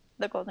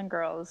the Golden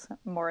Girls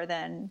more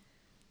than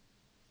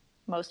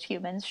most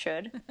humans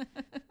should.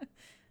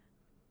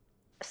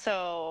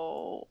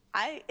 So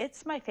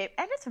it's my favorite,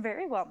 and it's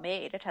very well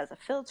made. It has a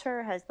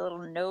filter, has the little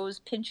nose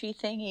pinchy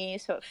thingy,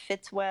 so it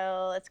fits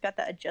well. It's got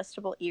the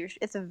adjustable ears.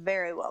 It's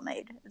very well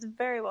made. It's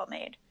very well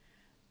made,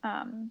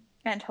 and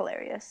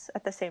hilarious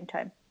at the same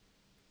time.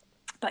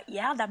 But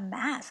yeah, the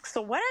mask.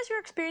 So what has your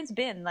experience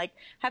been like?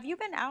 Have you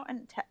been out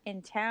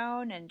in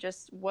town, and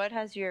just what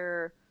are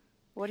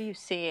you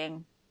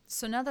seeing?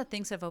 So now that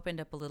things have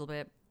opened up a little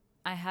bit,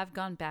 I have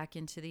gone back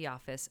into the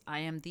office. I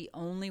am the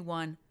only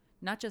one,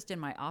 not just in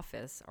my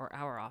office or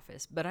our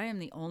office, but I am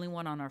the only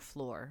one on our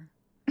floor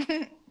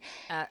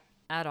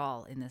at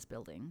all in this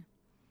building.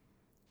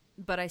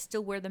 But I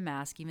still wear the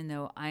mask, even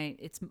though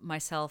it's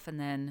myself and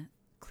then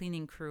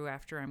cleaning crew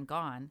after I'm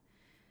gone.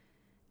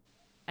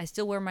 I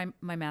still wear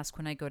my mask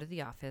when I go to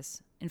the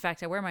office. In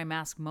fact, I wear my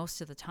mask most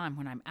of the time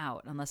when I'm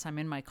out. Unless I'm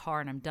in my car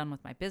and I'm done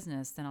with my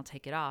business, then I'll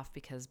take it off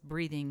because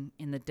breathing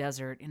in the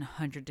desert in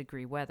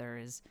 100-degree weather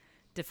is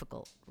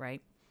difficult,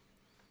 right?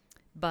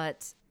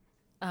 But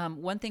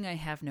one thing I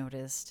have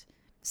noticed,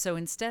 so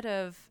instead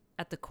of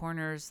at the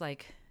corners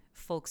like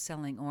folks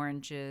selling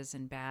oranges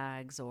and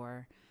bags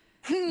or,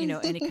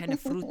 any kind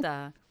of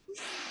fruta,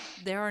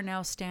 there are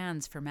now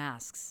stands for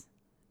masks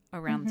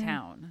around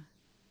town.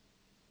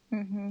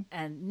 Mm-hmm.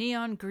 And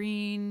neon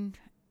green,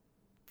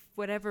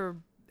 whatever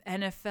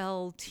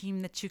NFL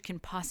team that you can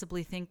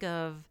possibly think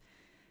of,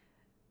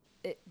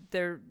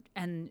 they're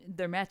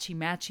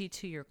matchy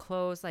to your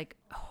clothes, like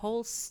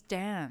whole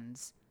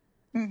stands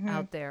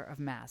out there of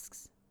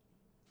masks.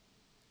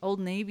 Old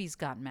Navy's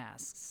got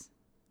masks.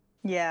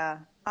 Yeah,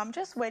 I'm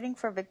just waiting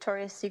for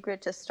Victoria's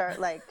Secret to start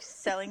like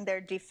selling their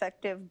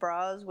defective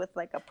bras with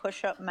like a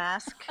push-up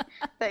mask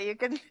that you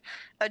can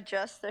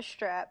adjust the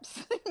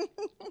straps.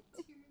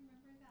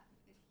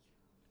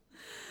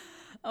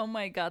 Oh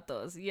my god,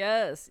 those.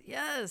 Yes.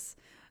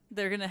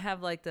 They're going to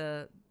have like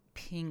the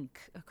pink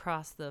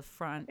across the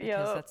front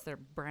because that's their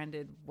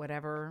branded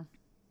whatever.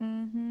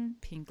 Mm-hmm.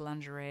 Pink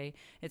lingerie.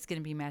 It's going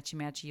to be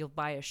matchy. You'll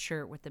buy a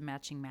shirt with the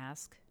matching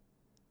mask.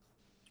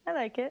 I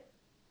like it.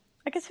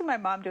 I can see my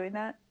mom doing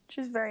that.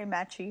 She's very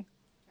matchy.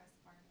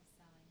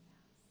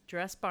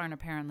 Dress Barn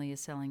apparently is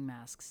selling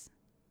masks.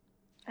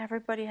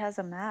 Everybody has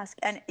a mask.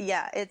 And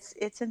yeah, it's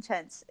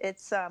intense.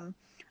 It's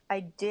I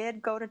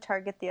did go to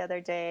Target the other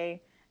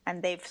day,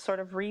 and they've sort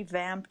of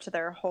revamped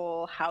their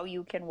whole how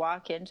you can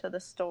walk into the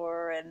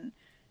store and,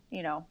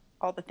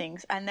 all the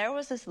things. And there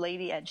was this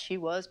lady, and she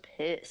was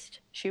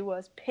pissed. She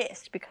was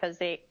pissed because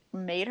they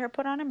made her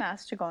put on a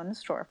mask to go in the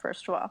store,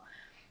 first of all.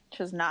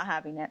 She was not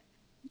having it.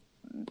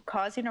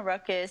 Causing a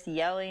ruckus,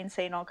 yelling,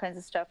 saying all kinds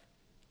of stuff.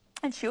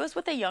 And she was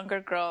with a younger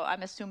girl,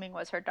 I'm assuming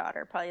was her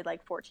daughter, probably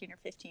like 14 or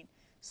 15.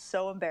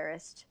 So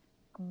embarrassed.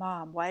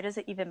 Mom, why does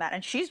it even matter?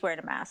 And she's wearing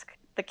a mask,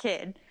 the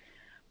kid.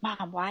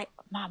 Mom, why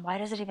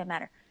does it even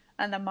matter?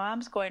 And the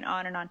mom's going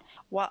on and on.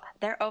 Well,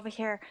 they're over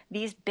here.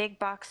 These big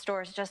box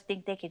stores just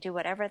think they can do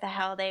whatever the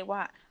hell they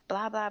want.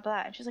 Blah, blah,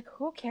 blah. And she's like,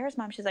 who cares,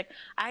 Mom? She's like,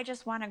 I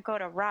just want to go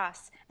to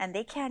Ross, and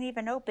they can't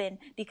even open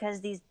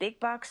because these big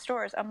box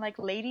stores. I'm like,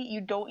 lady,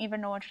 you don't even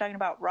know what you're talking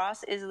about.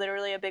 Ross is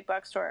literally a big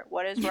box store.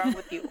 What is wrong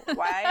with you?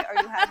 Why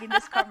are you having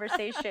this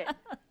conversation?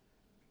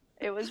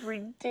 It was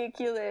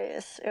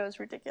ridiculous.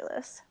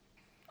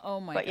 Oh,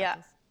 my God. But yeah.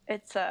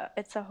 It's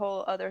a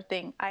whole other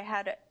thing. I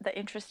had the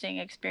interesting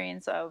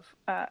experience of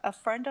a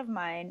friend of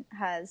mine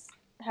has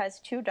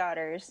 2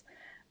 daughters,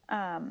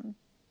 and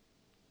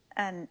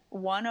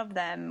one of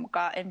them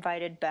got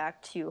invited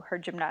back to her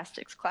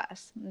gymnastics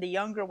class. The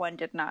younger one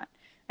did not,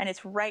 and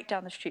it's right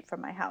down the street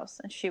from my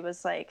house. And she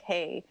was like,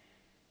 "Hey,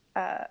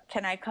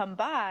 can I come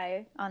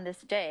by on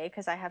this day?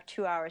 Because I have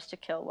 2 hours to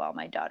kill while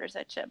my daughter's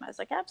at gym." I was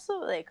like,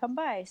 "Absolutely, come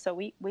by." So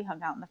we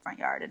hung out in the front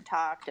yard and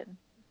talked and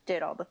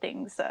did all the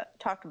things,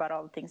 talked about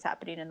all the things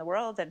happening in the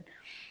world. And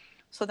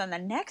so then the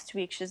next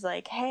week she's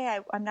like, hey,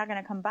 I'm not going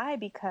to come by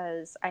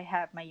because I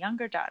have my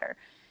younger daughter.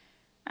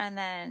 And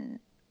then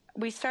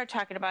we started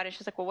talking about it.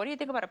 She's like, well, what do you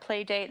think about a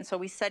play date? And so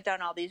we set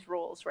down all these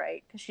rules,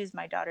 right? Because she's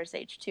my daughter's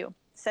age too.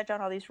 Set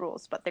down all these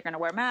rules, but they're going to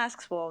wear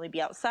masks. We'll only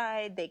be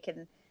outside. They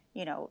can,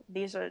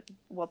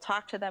 we'll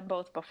talk to them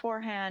both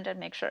beforehand and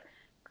make sure.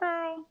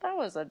 Girl, that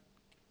was a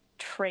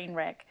train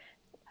wreck.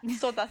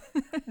 So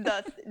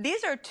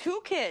these are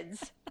 2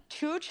 kids,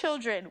 2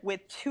 children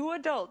with 2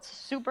 adults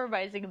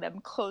supervising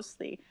them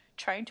closely,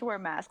 trying to wear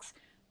masks.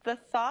 The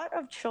thought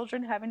of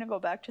children having to go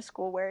back to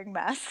school wearing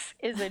masks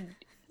is a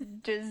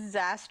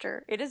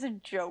disaster. It is a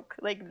joke.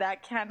 Like,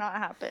 that cannot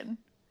happen.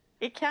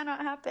 It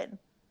cannot happen.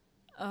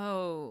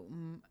 Oh,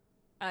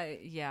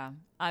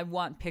 I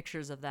want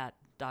pictures of that,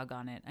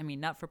 doggone it. I mean,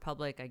 not for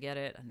public, I get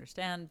it,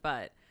 understand,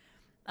 but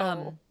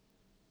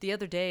the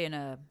other day in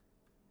a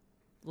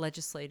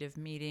legislative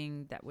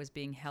meeting that was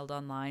being held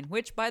online,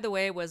 which, by the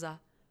way, was a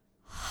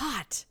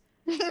hot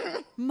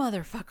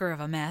motherfucker of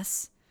a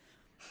mess.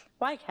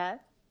 Why,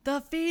 Kat? The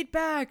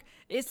feedback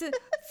is it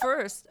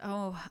first.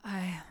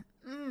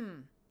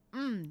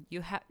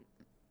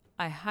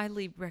 I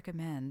highly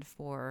recommend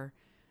for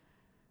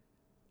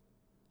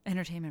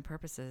entertainment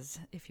purposes,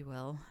 if you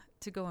will,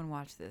 to go and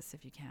watch this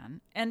if you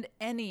can. And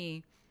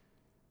any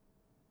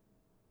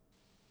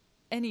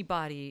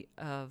body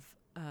of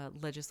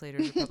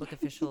legislators or public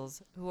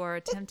officials who are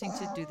attempting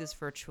to do this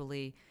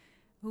virtually,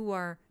 who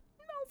are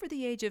over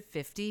the age of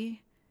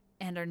 50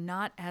 and are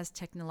not as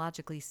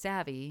technologically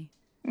savvy,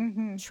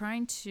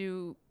 trying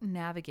to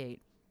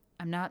navigate.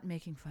 I'm not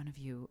making fun of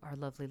you, our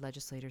lovely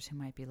legislators who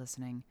might be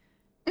listening.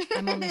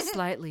 I'm only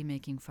slightly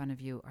making fun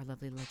of you, our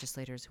lovely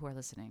legislators who are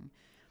listening,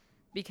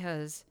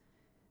 because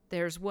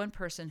there's one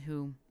person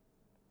who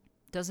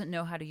doesn't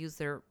know how to use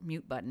their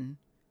mute button,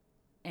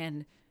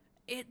 and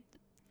it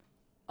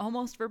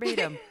almost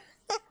verbatim,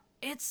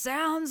 it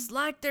sounds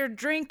like they're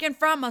drinking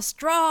from a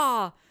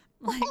straw.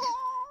 Like,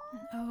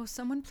 oh,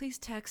 someone please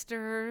text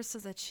her so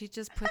that she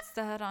just puts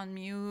that on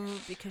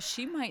mute, because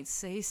she might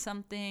say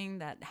something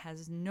that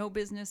has no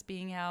business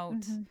being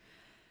out.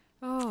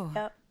 Oh,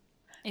 Yep.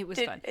 it was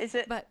fun. Is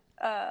it But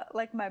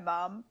like my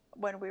mom,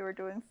 when we were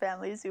doing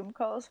family Zoom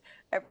calls,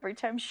 every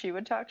time she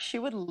would talk, she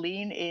would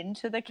lean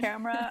into the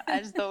camera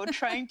as though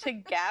trying to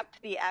gap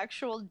the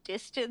actual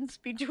distance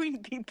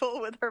between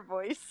people with her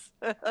voice.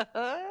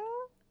 oh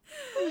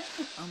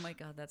my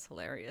God, that's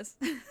hilarious.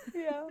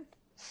 Yeah.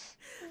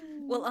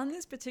 Well, on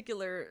this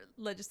particular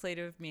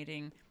legislative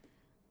meeting,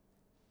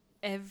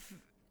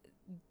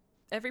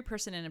 every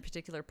person in a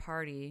particular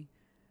party,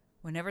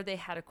 whenever they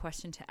had a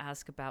question to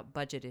ask about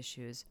budget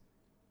issues,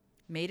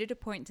 made it a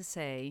point to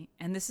say,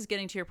 and this is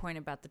getting to your point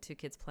about the two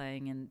kids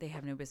playing and they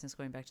have no business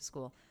going back to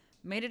school,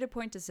 made it a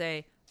point to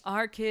say,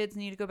 our kids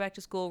need to go back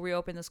to school,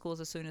 reopen the schools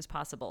as soon as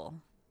possible.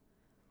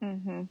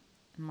 I'm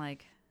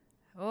like,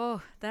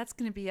 oh, that's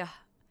going to be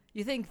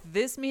you think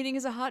this meeting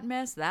is a hot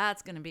mess?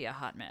 That's going to be a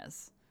hot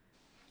mess.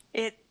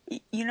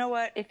 You know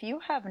what? If you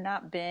have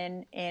not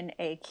been in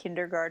a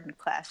kindergarten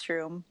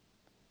classroom,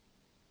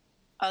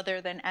 other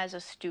than as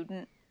a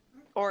student,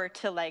 or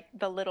to like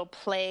the little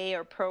play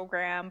or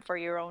program for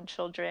your own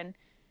children,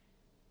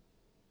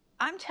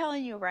 I'm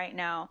telling you right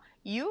now,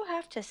 you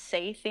have to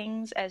say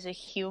things as a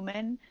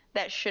human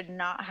that should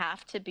not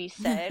have to be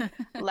said.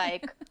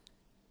 Like,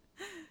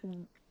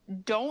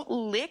 don't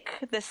lick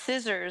the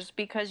scissors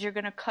because you're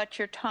going to cut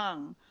your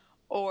tongue,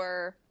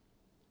 or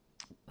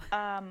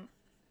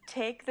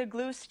take the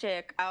glue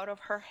stick out of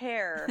her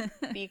hair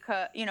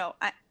because,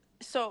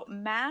 so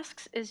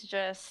masks is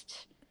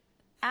just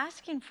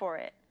asking for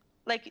it.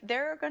 Like,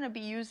 they're going to be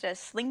used as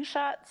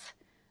slingshots.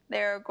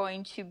 They're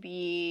going to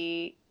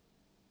be,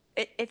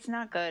 it's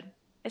not good.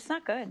 It's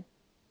not good.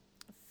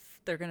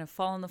 They're going to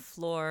fall on the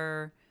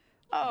floor,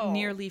 Oh,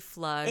 nearly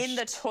flushed. in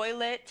the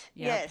toilet.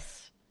 Yep.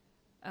 Yes.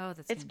 Oh,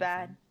 that's It's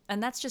bad. fun.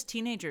 And that's just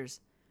teenagers.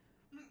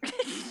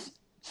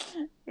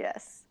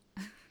 Yes.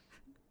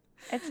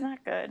 It's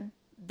not good.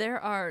 There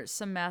are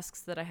some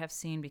masks that I have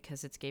seen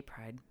because it's Gay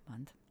Pride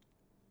Month.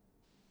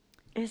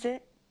 Is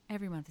it?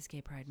 Every month is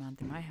Gay Pride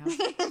Month in my house.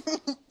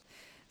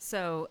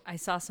 So I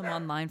saw some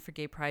online for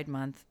Gay Pride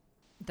Month.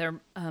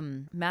 They're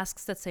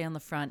masks that say on the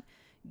front,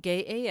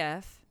 Gay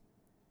AF,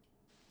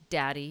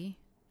 Daddy,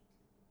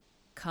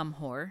 Cum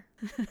Whore.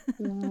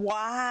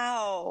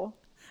 Wow.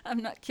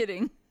 I'm not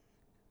kidding.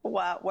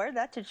 Wow. Wear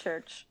that to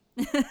church.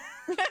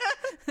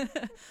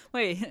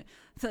 Wait,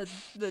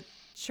 the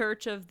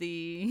church of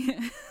the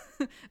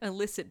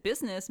illicit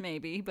business,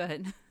 maybe,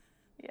 but...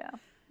 Yeah.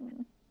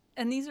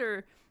 And these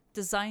are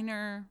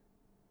designer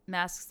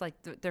masks, like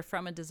they're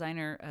from a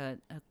designer,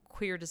 a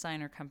queer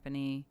designer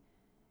company,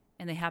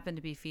 and they happen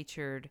to be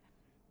featured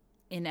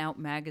in Out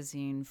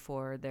magazine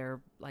for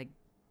their like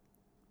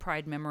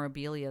Pride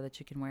memorabilia that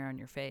you can wear on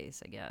your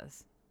face, I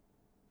guess.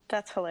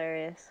 That's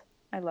hilarious.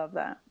 I love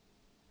that.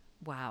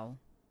 Wow.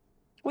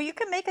 Well, you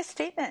can make a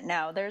statement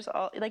now. There's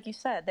all, like you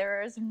said,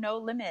 there is no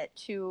limit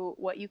to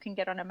what you can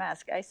get on a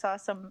mask. I saw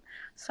some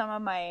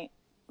of my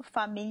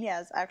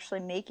familias actually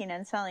making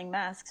and selling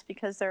masks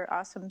because they're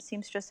awesome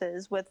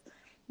seamstresses with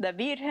the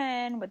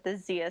Virgen, with the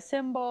Zia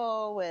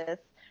symbol, with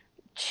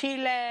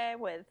Chile,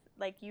 with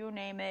like you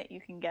name it, you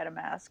can get a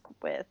mask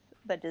with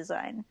the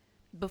design.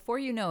 Before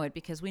you know it,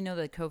 because we know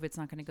that COVID's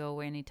not going to go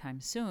away anytime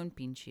soon,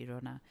 pinche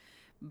Rona,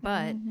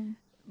 but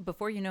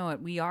before you know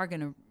it, we are going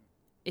to,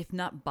 if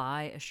not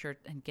buy a shirt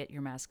and get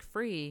your mask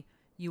free,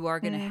 you are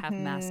going to have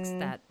masks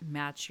that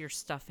match your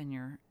stuff in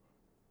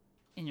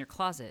your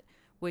closet,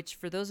 which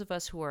for those of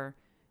us who are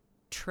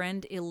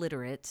trend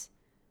illiterate,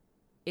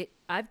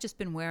 I've just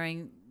been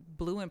wearing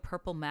blue and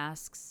purple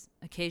masks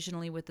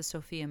occasionally with the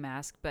Sophia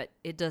mask, but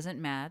it doesn't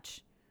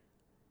match.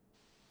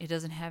 It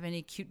doesn't have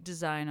any cute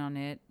design on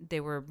it.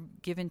 They were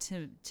given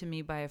to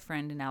me by a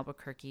friend in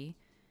Albuquerque.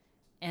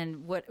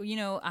 And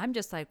I'm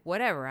just like,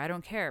 whatever, I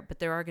don't care. But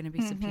there are going to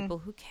be some people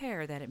who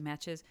care that it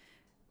matches.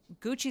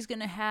 Gucci's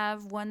going to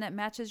have one that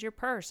matches your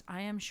purse.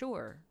 I am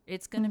sure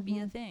it's going to be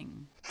a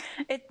thing.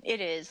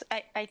 It is.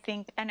 I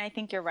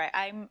think you're right.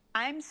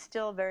 I'm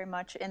still very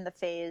much in the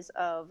phase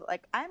of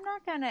like, I'm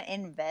not going to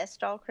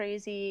invest all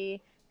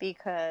crazy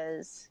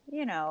because,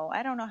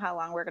 I don't know how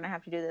long we're going to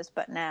have to do this,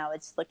 but now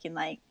it's looking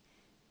like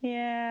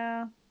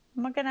Yeah.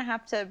 I'm going to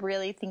have to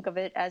really think of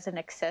it as an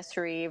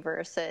accessory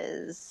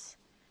versus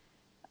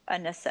a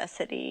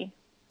necessity.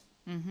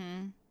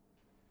 Mm-hmm.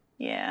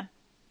 Yeah.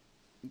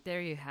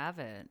 There you have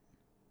it.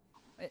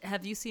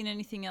 Have you seen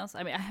anything else?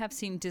 I mean, I have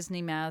seen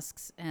Disney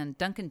masks, and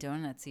Dunkin'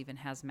 Donuts even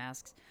has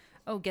masks.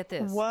 Oh, get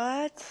this.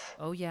 What?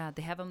 Oh, yeah.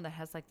 They have them that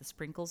has like the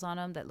sprinkles on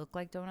them that look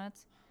like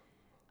donuts.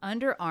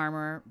 Under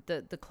Armour,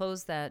 the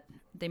clothes that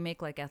they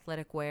make, like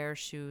athletic wear,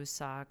 shoes,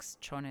 socks,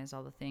 chones,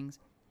 all the things,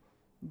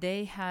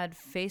 they had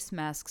face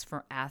masks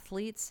for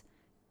athletes.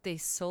 They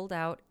sold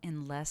out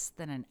in less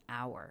than an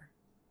hour.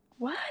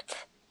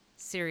 What?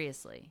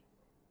 Seriously.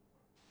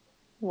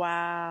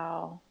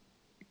 Wow.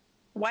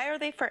 Why are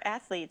they for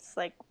athletes?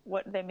 Like,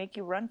 what, they make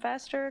you run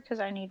faster? Because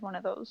I need one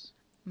of those.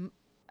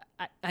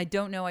 I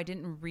don't know. I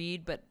didn't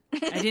read, but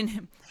I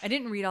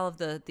didn't read all of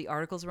the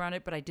articles around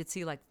it, but I did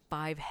see like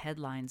 5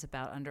 headlines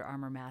about Under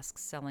Armour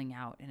masks selling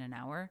out in an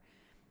hour.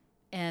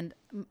 And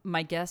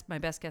my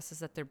best guess is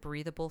that they're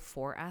breathable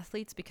for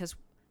athletes because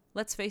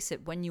let's face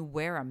it, when you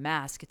wear a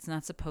mask, it's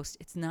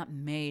not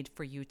made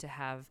for you to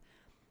have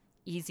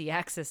easy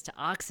access to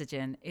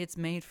oxygen. It's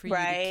made for you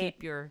to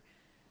keep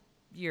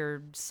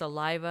your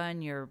saliva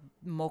and your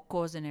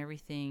mocos and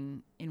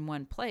everything in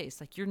one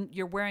place. Like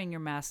you're wearing your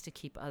mask to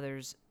keep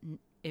others,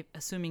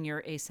 assuming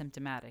you're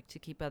asymptomatic, to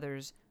keep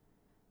others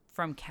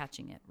from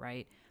catching it,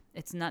 right?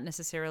 It's not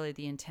necessarily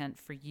the intent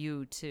for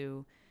you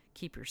to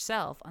keep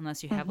yourself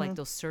unless you have like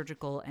those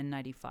surgical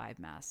N95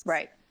 masks.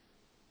 Right.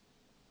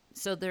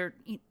 So they're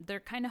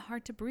kind of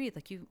hard to breathe.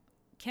 Like you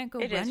can't go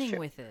It is running true.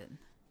 with it.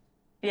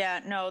 Yeah,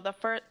 no, the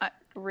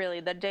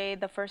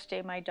first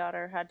day my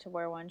daughter had to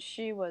wear one,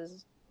 she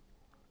was,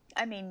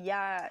 I mean,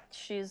 yeah,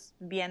 she's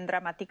bien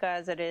dramática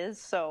as it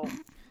is, so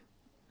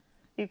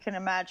you can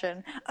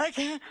imagine. I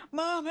can't,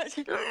 Mom.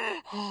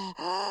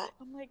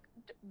 I'm like,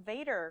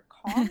 Vader,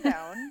 calm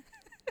down.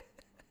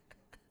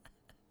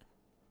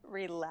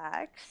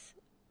 Relax.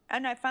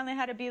 And I finally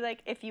had to be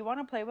like, if you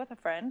want to play with a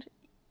friend,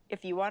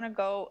 if you want to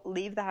go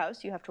leave the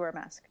house, you have to wear a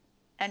mask.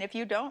 And if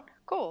you don't,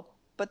 cool.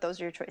 But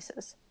those are your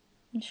choices.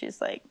 And she's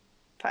like,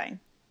 fine.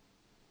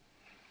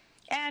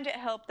 And it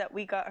helped that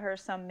we got her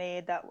some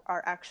made that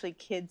are actually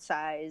kid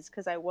size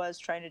because I was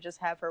trying to just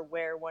have her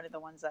wear one of the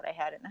ones that I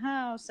had in the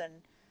house. And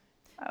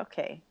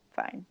okay,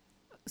 fine.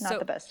 Not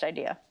the best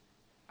idea.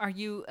 Are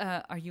you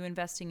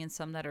investing in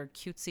some that are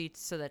cutesy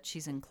so that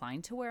she's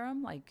inclined to wear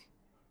them? Like,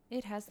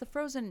 it has the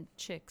Frozen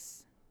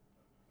chicks.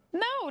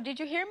 No, did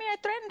you hear me? I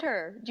threatened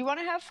her. Do you want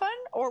to have fun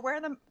or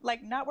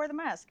not wear the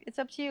mask? It's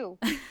up to you.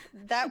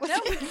 That was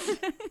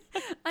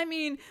I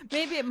mean,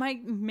 maybe it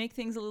might make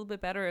things a little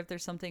bit better if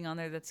there's something on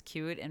there that's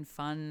cute and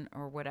fun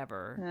or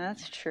whatever.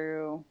 That's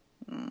true.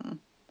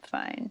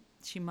 Fine.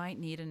 She might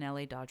need an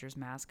LA Dodgers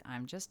mask.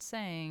 I'm just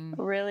saying.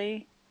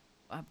 Really?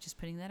 I'm just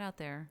putting that out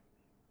there.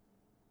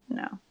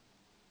 No.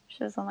 She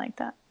doesn't like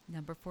that.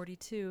 Number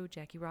 42,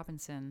 Jackie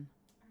Robinson.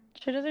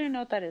 She doesn't even know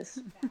what that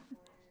is.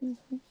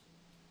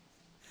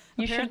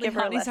 You Apparently, should give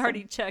her a lesson.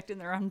 already checked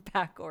and they're on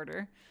back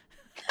order.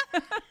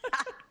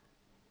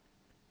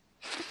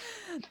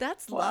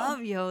 That's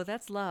love, yo.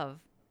 That's love.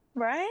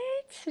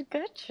 Right?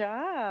 Good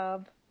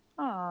job.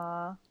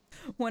 Aw.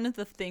 One of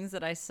the things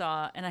that I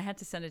saw, and I had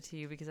to send it to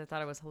you because I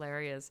thought it was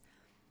hilarious.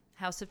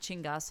 House of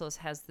Chingazos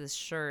has this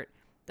shirt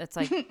that's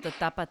like the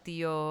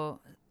Tapatio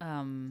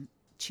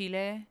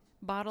Chile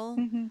bottle.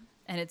 Mm-hmm.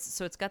 And it's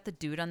got the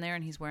dude on there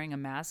and he's wearing a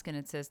mask and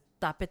it says,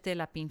 Tápete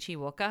la pinche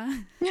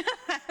boca.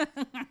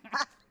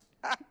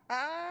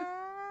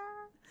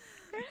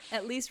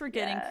 At least we're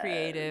getting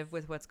creative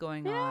with what's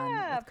going on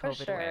with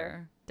COVID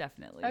wear.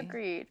 Definitely.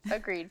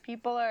 Agreed.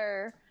 People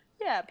are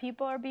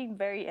being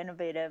very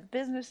innovative.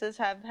 Businesses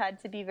have had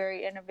to be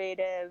very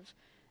innovative.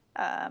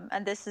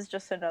 And this is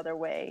just another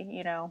way,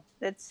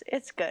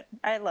 it's good.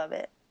 I love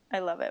it.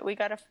 We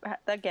got to,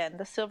 again,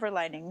 the silver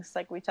linings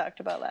like we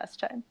talked about last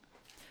time.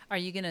 Are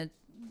you going to,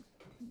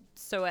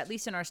 so at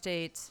least in our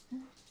states,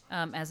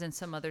 as in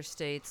some other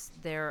states,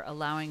 they're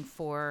allowing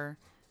for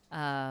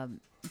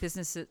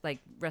businesses like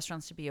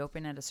restaurants to be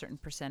open at a certain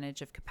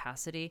percentage of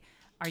capacity.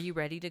 Are you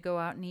ready to go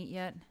out and eat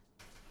yet?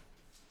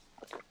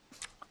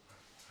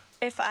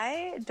 If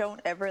I don't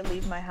ever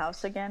leave my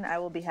house again, I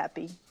will be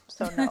happy.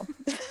 So no.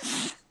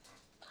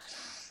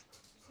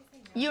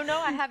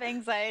 I have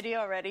anxiety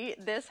already.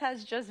 This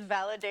has just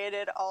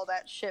validated all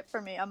that shit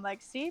for me. I'm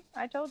like, see,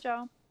 I told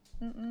y'all.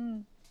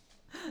 I'm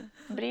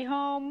be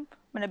home. I'm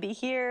going to be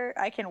here.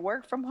 I can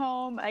work from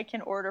home. I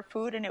can order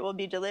food and it will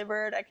be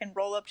delivered. I can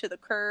roll up to the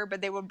curb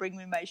and they will bring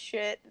me my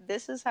shit.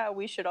 This is how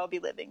we should all be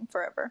living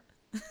forever.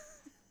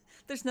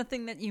 There's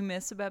nothing that you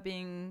miss about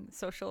being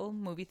social?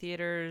 Movie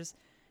theaters,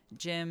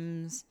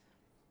 gyms,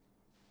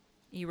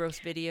 Eros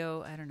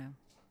Video? I don't know.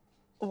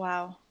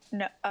 Wow.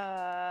 No,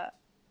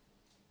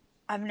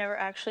 I've never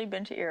actually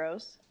been to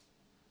Eros.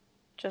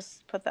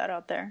 Just put that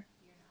out there.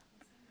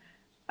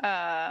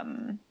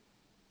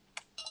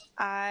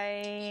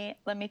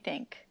 Let me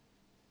think.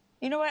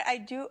 You know what? I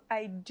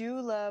do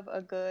love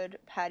a good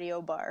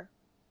patio bar.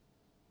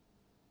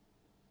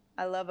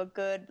 I love a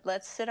good,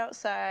 let's sit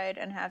outside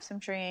and have some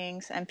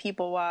drinks and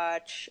people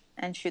watch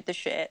and shoot the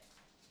shit.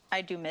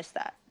 I do miss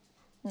that.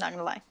 I'm not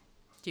gonna lie.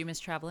 Do you miss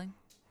traveling?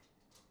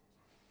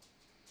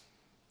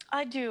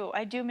 I do.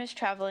 I do miss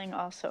traveling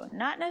also.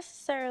 Not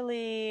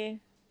necessarily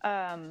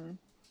for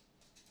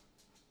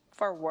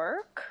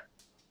work,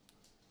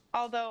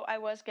 although I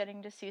was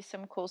getting to see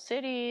some cool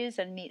cities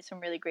and meet some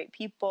really great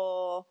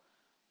people.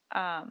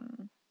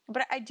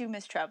 But I do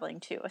miss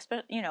traveling too,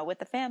 especially, you know, with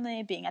the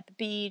family, being at the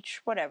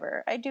beach,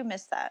 whatever. I do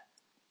miss that.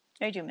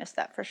 I do miss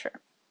that for sure.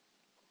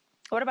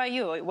 What about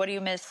you? What do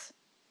you miss?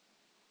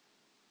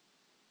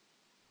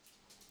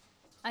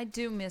 I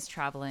do miss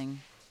traveling.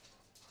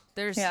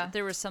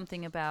 There was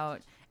something about,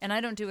 and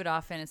I don't do it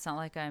often. It's not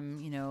like I'm,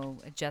 you know,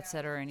 a jet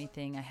setter or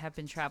anything. I have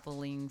been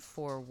traveling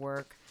for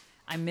work.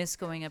 I miss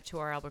going up to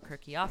our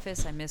Albuquerque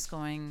office. I miss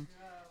going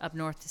up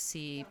north to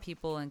see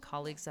people and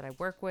colleagues that I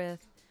work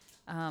with.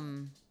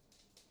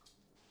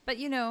 But,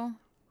 you know,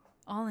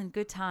 all in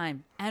good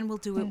time. And we'll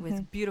do it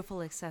with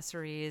beautiful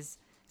accessories,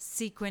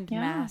 sequined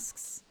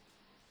masks,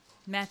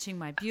 matching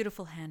my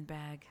beautiful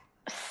handbag.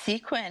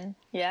 Sequin,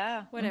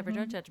 yeah. Whatever,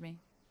 don't judge me.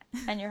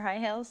 And your high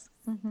heels.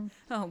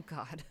 Oh,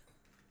 God.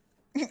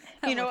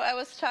 You know, I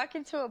was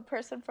talking to a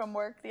person from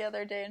work the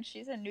other day, and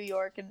she's in New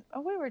York, and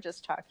we were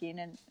just talking,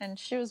 and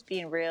she was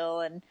being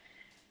real, and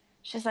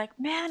she's like,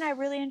 man, I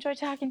really enjoy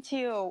talking to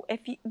you.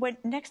 When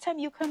next time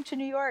you come to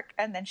New York,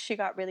 and then she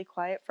got really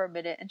quiet for a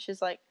minute, and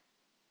she's like,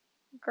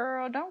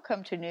 girl, don't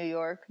come to New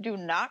York. Do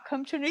not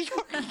come to New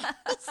York.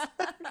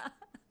 That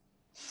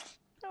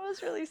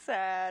was really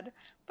sad.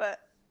 But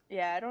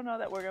yeah, I don't know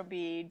that we're going to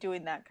be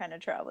doing that kind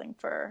of traveling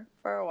for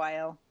a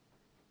while.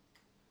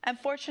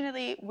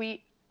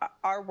 Unfortunately,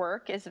 our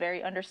work is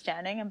very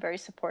understanding and very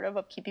supportive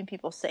of keeping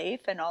people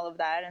safe and all of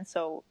that. And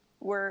so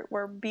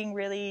we're being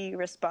really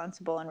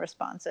responsible and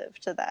responsive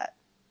to that.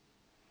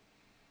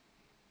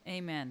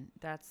 Amen.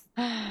 That's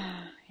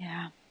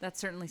yeah. That's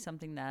certainly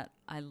something that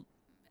I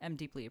am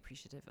deeply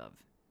appreciative of.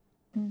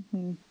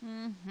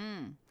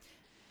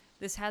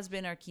 This has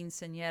been our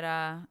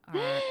quinceañera,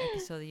 our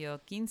episodio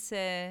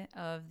 15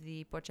 of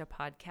the Pocha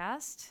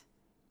podcast.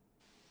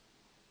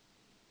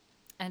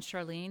 And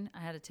Charlene, I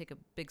had to take a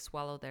big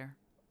swallow there.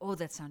 Oh,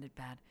 that sounded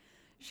bad.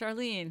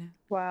 Charlene.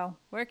 Wow.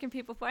 Where can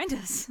people find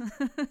us?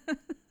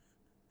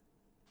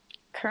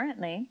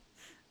 Currently,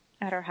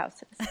 at our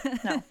houses.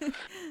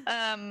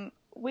 No.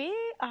 We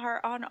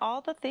are on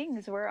all the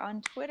things. We're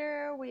on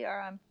Twitter. We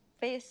are on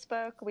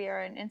Facebook. We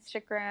are on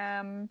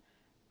Instagram.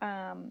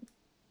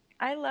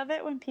 I love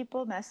it when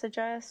people message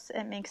us.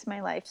 It makes my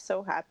life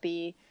so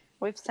happy.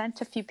 We've sent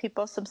a few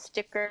people some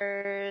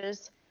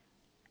stickers,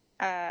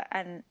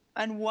 and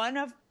one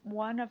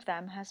of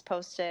them has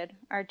posted.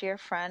 Our dear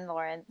friend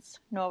Lawrence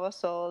Novo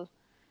Sol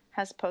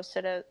has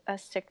posted a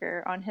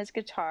sticker on his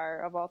guitar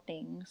of all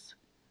things,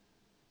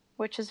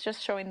 which is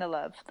just showing the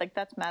love. Like,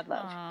 that's mad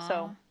love. Aww.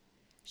 So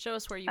show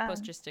us where you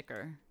post your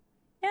sticker.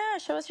 Yeah,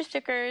 show us your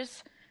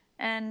stickers,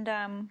 and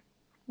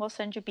we'll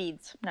send you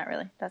beads. Not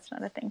really. That's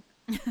not a thing.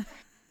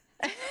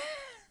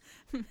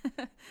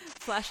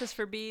 Flashes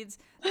for beads,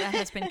 that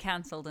has been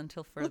canceled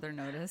until further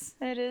notice.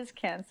 It is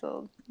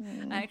canceled.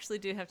 I actually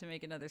do have to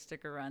make another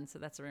sticker run, so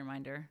that's a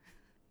reminder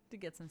to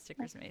get some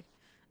stickers made.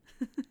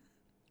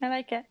 I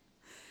like it.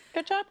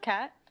 Good job,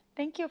 Kat.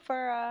 Thank you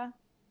for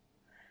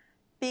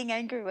being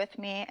angry with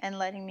me and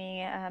letting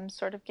me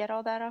sort of get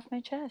all that off my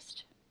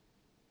chest.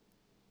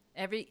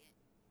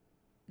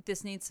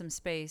 This needs some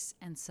space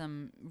and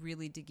some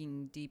really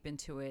digging deep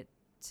into it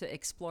to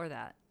explore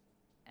that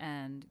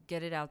and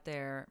get it out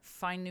there,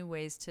 find new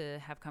ways to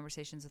have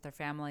conversations with our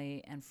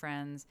family and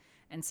friends,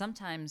 and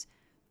sometimes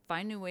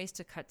find new ways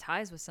to cut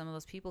ties with some of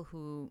those people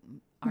who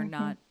are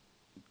not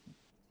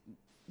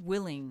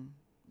willing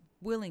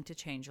to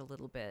change a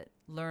little bit,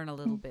 learn a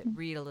little bit,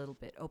 read a little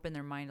bit, open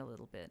their mind a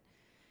little bit.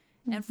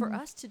 And for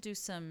us to do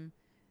some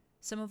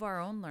of our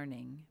own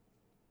learning.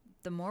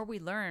 The more we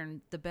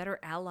learn, the better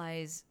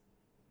allies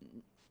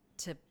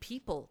to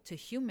people, to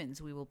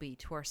humans we will be,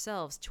 to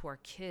ourselves, to our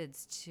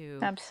kids, to...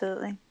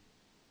 Absolutely.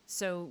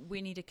 So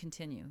we need to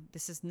continue.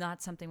 This is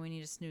not something we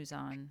need to snooze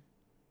on.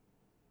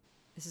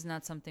 This is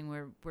not something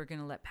we're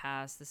going to let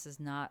pass. This is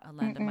not a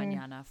land of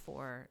mañana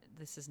for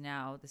this is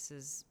now.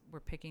 We're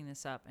picking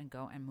this up and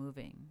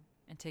moving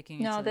and taking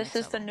it to the next this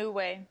is level. the new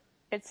way.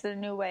 It's the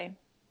new way.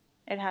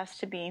 It has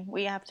to be.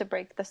 We have to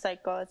break the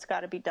cycle. It's got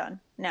to be done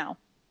now.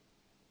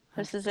 100%.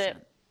 This is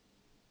it.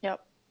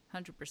 Yep.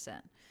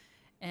 100%.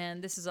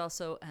 And this is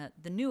also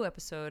the new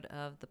episode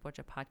of the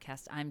Pocha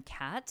podcast. I'm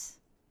Kat.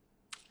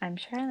 I'm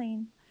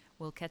Charlene.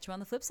 We'll catch you on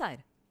the flip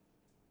side.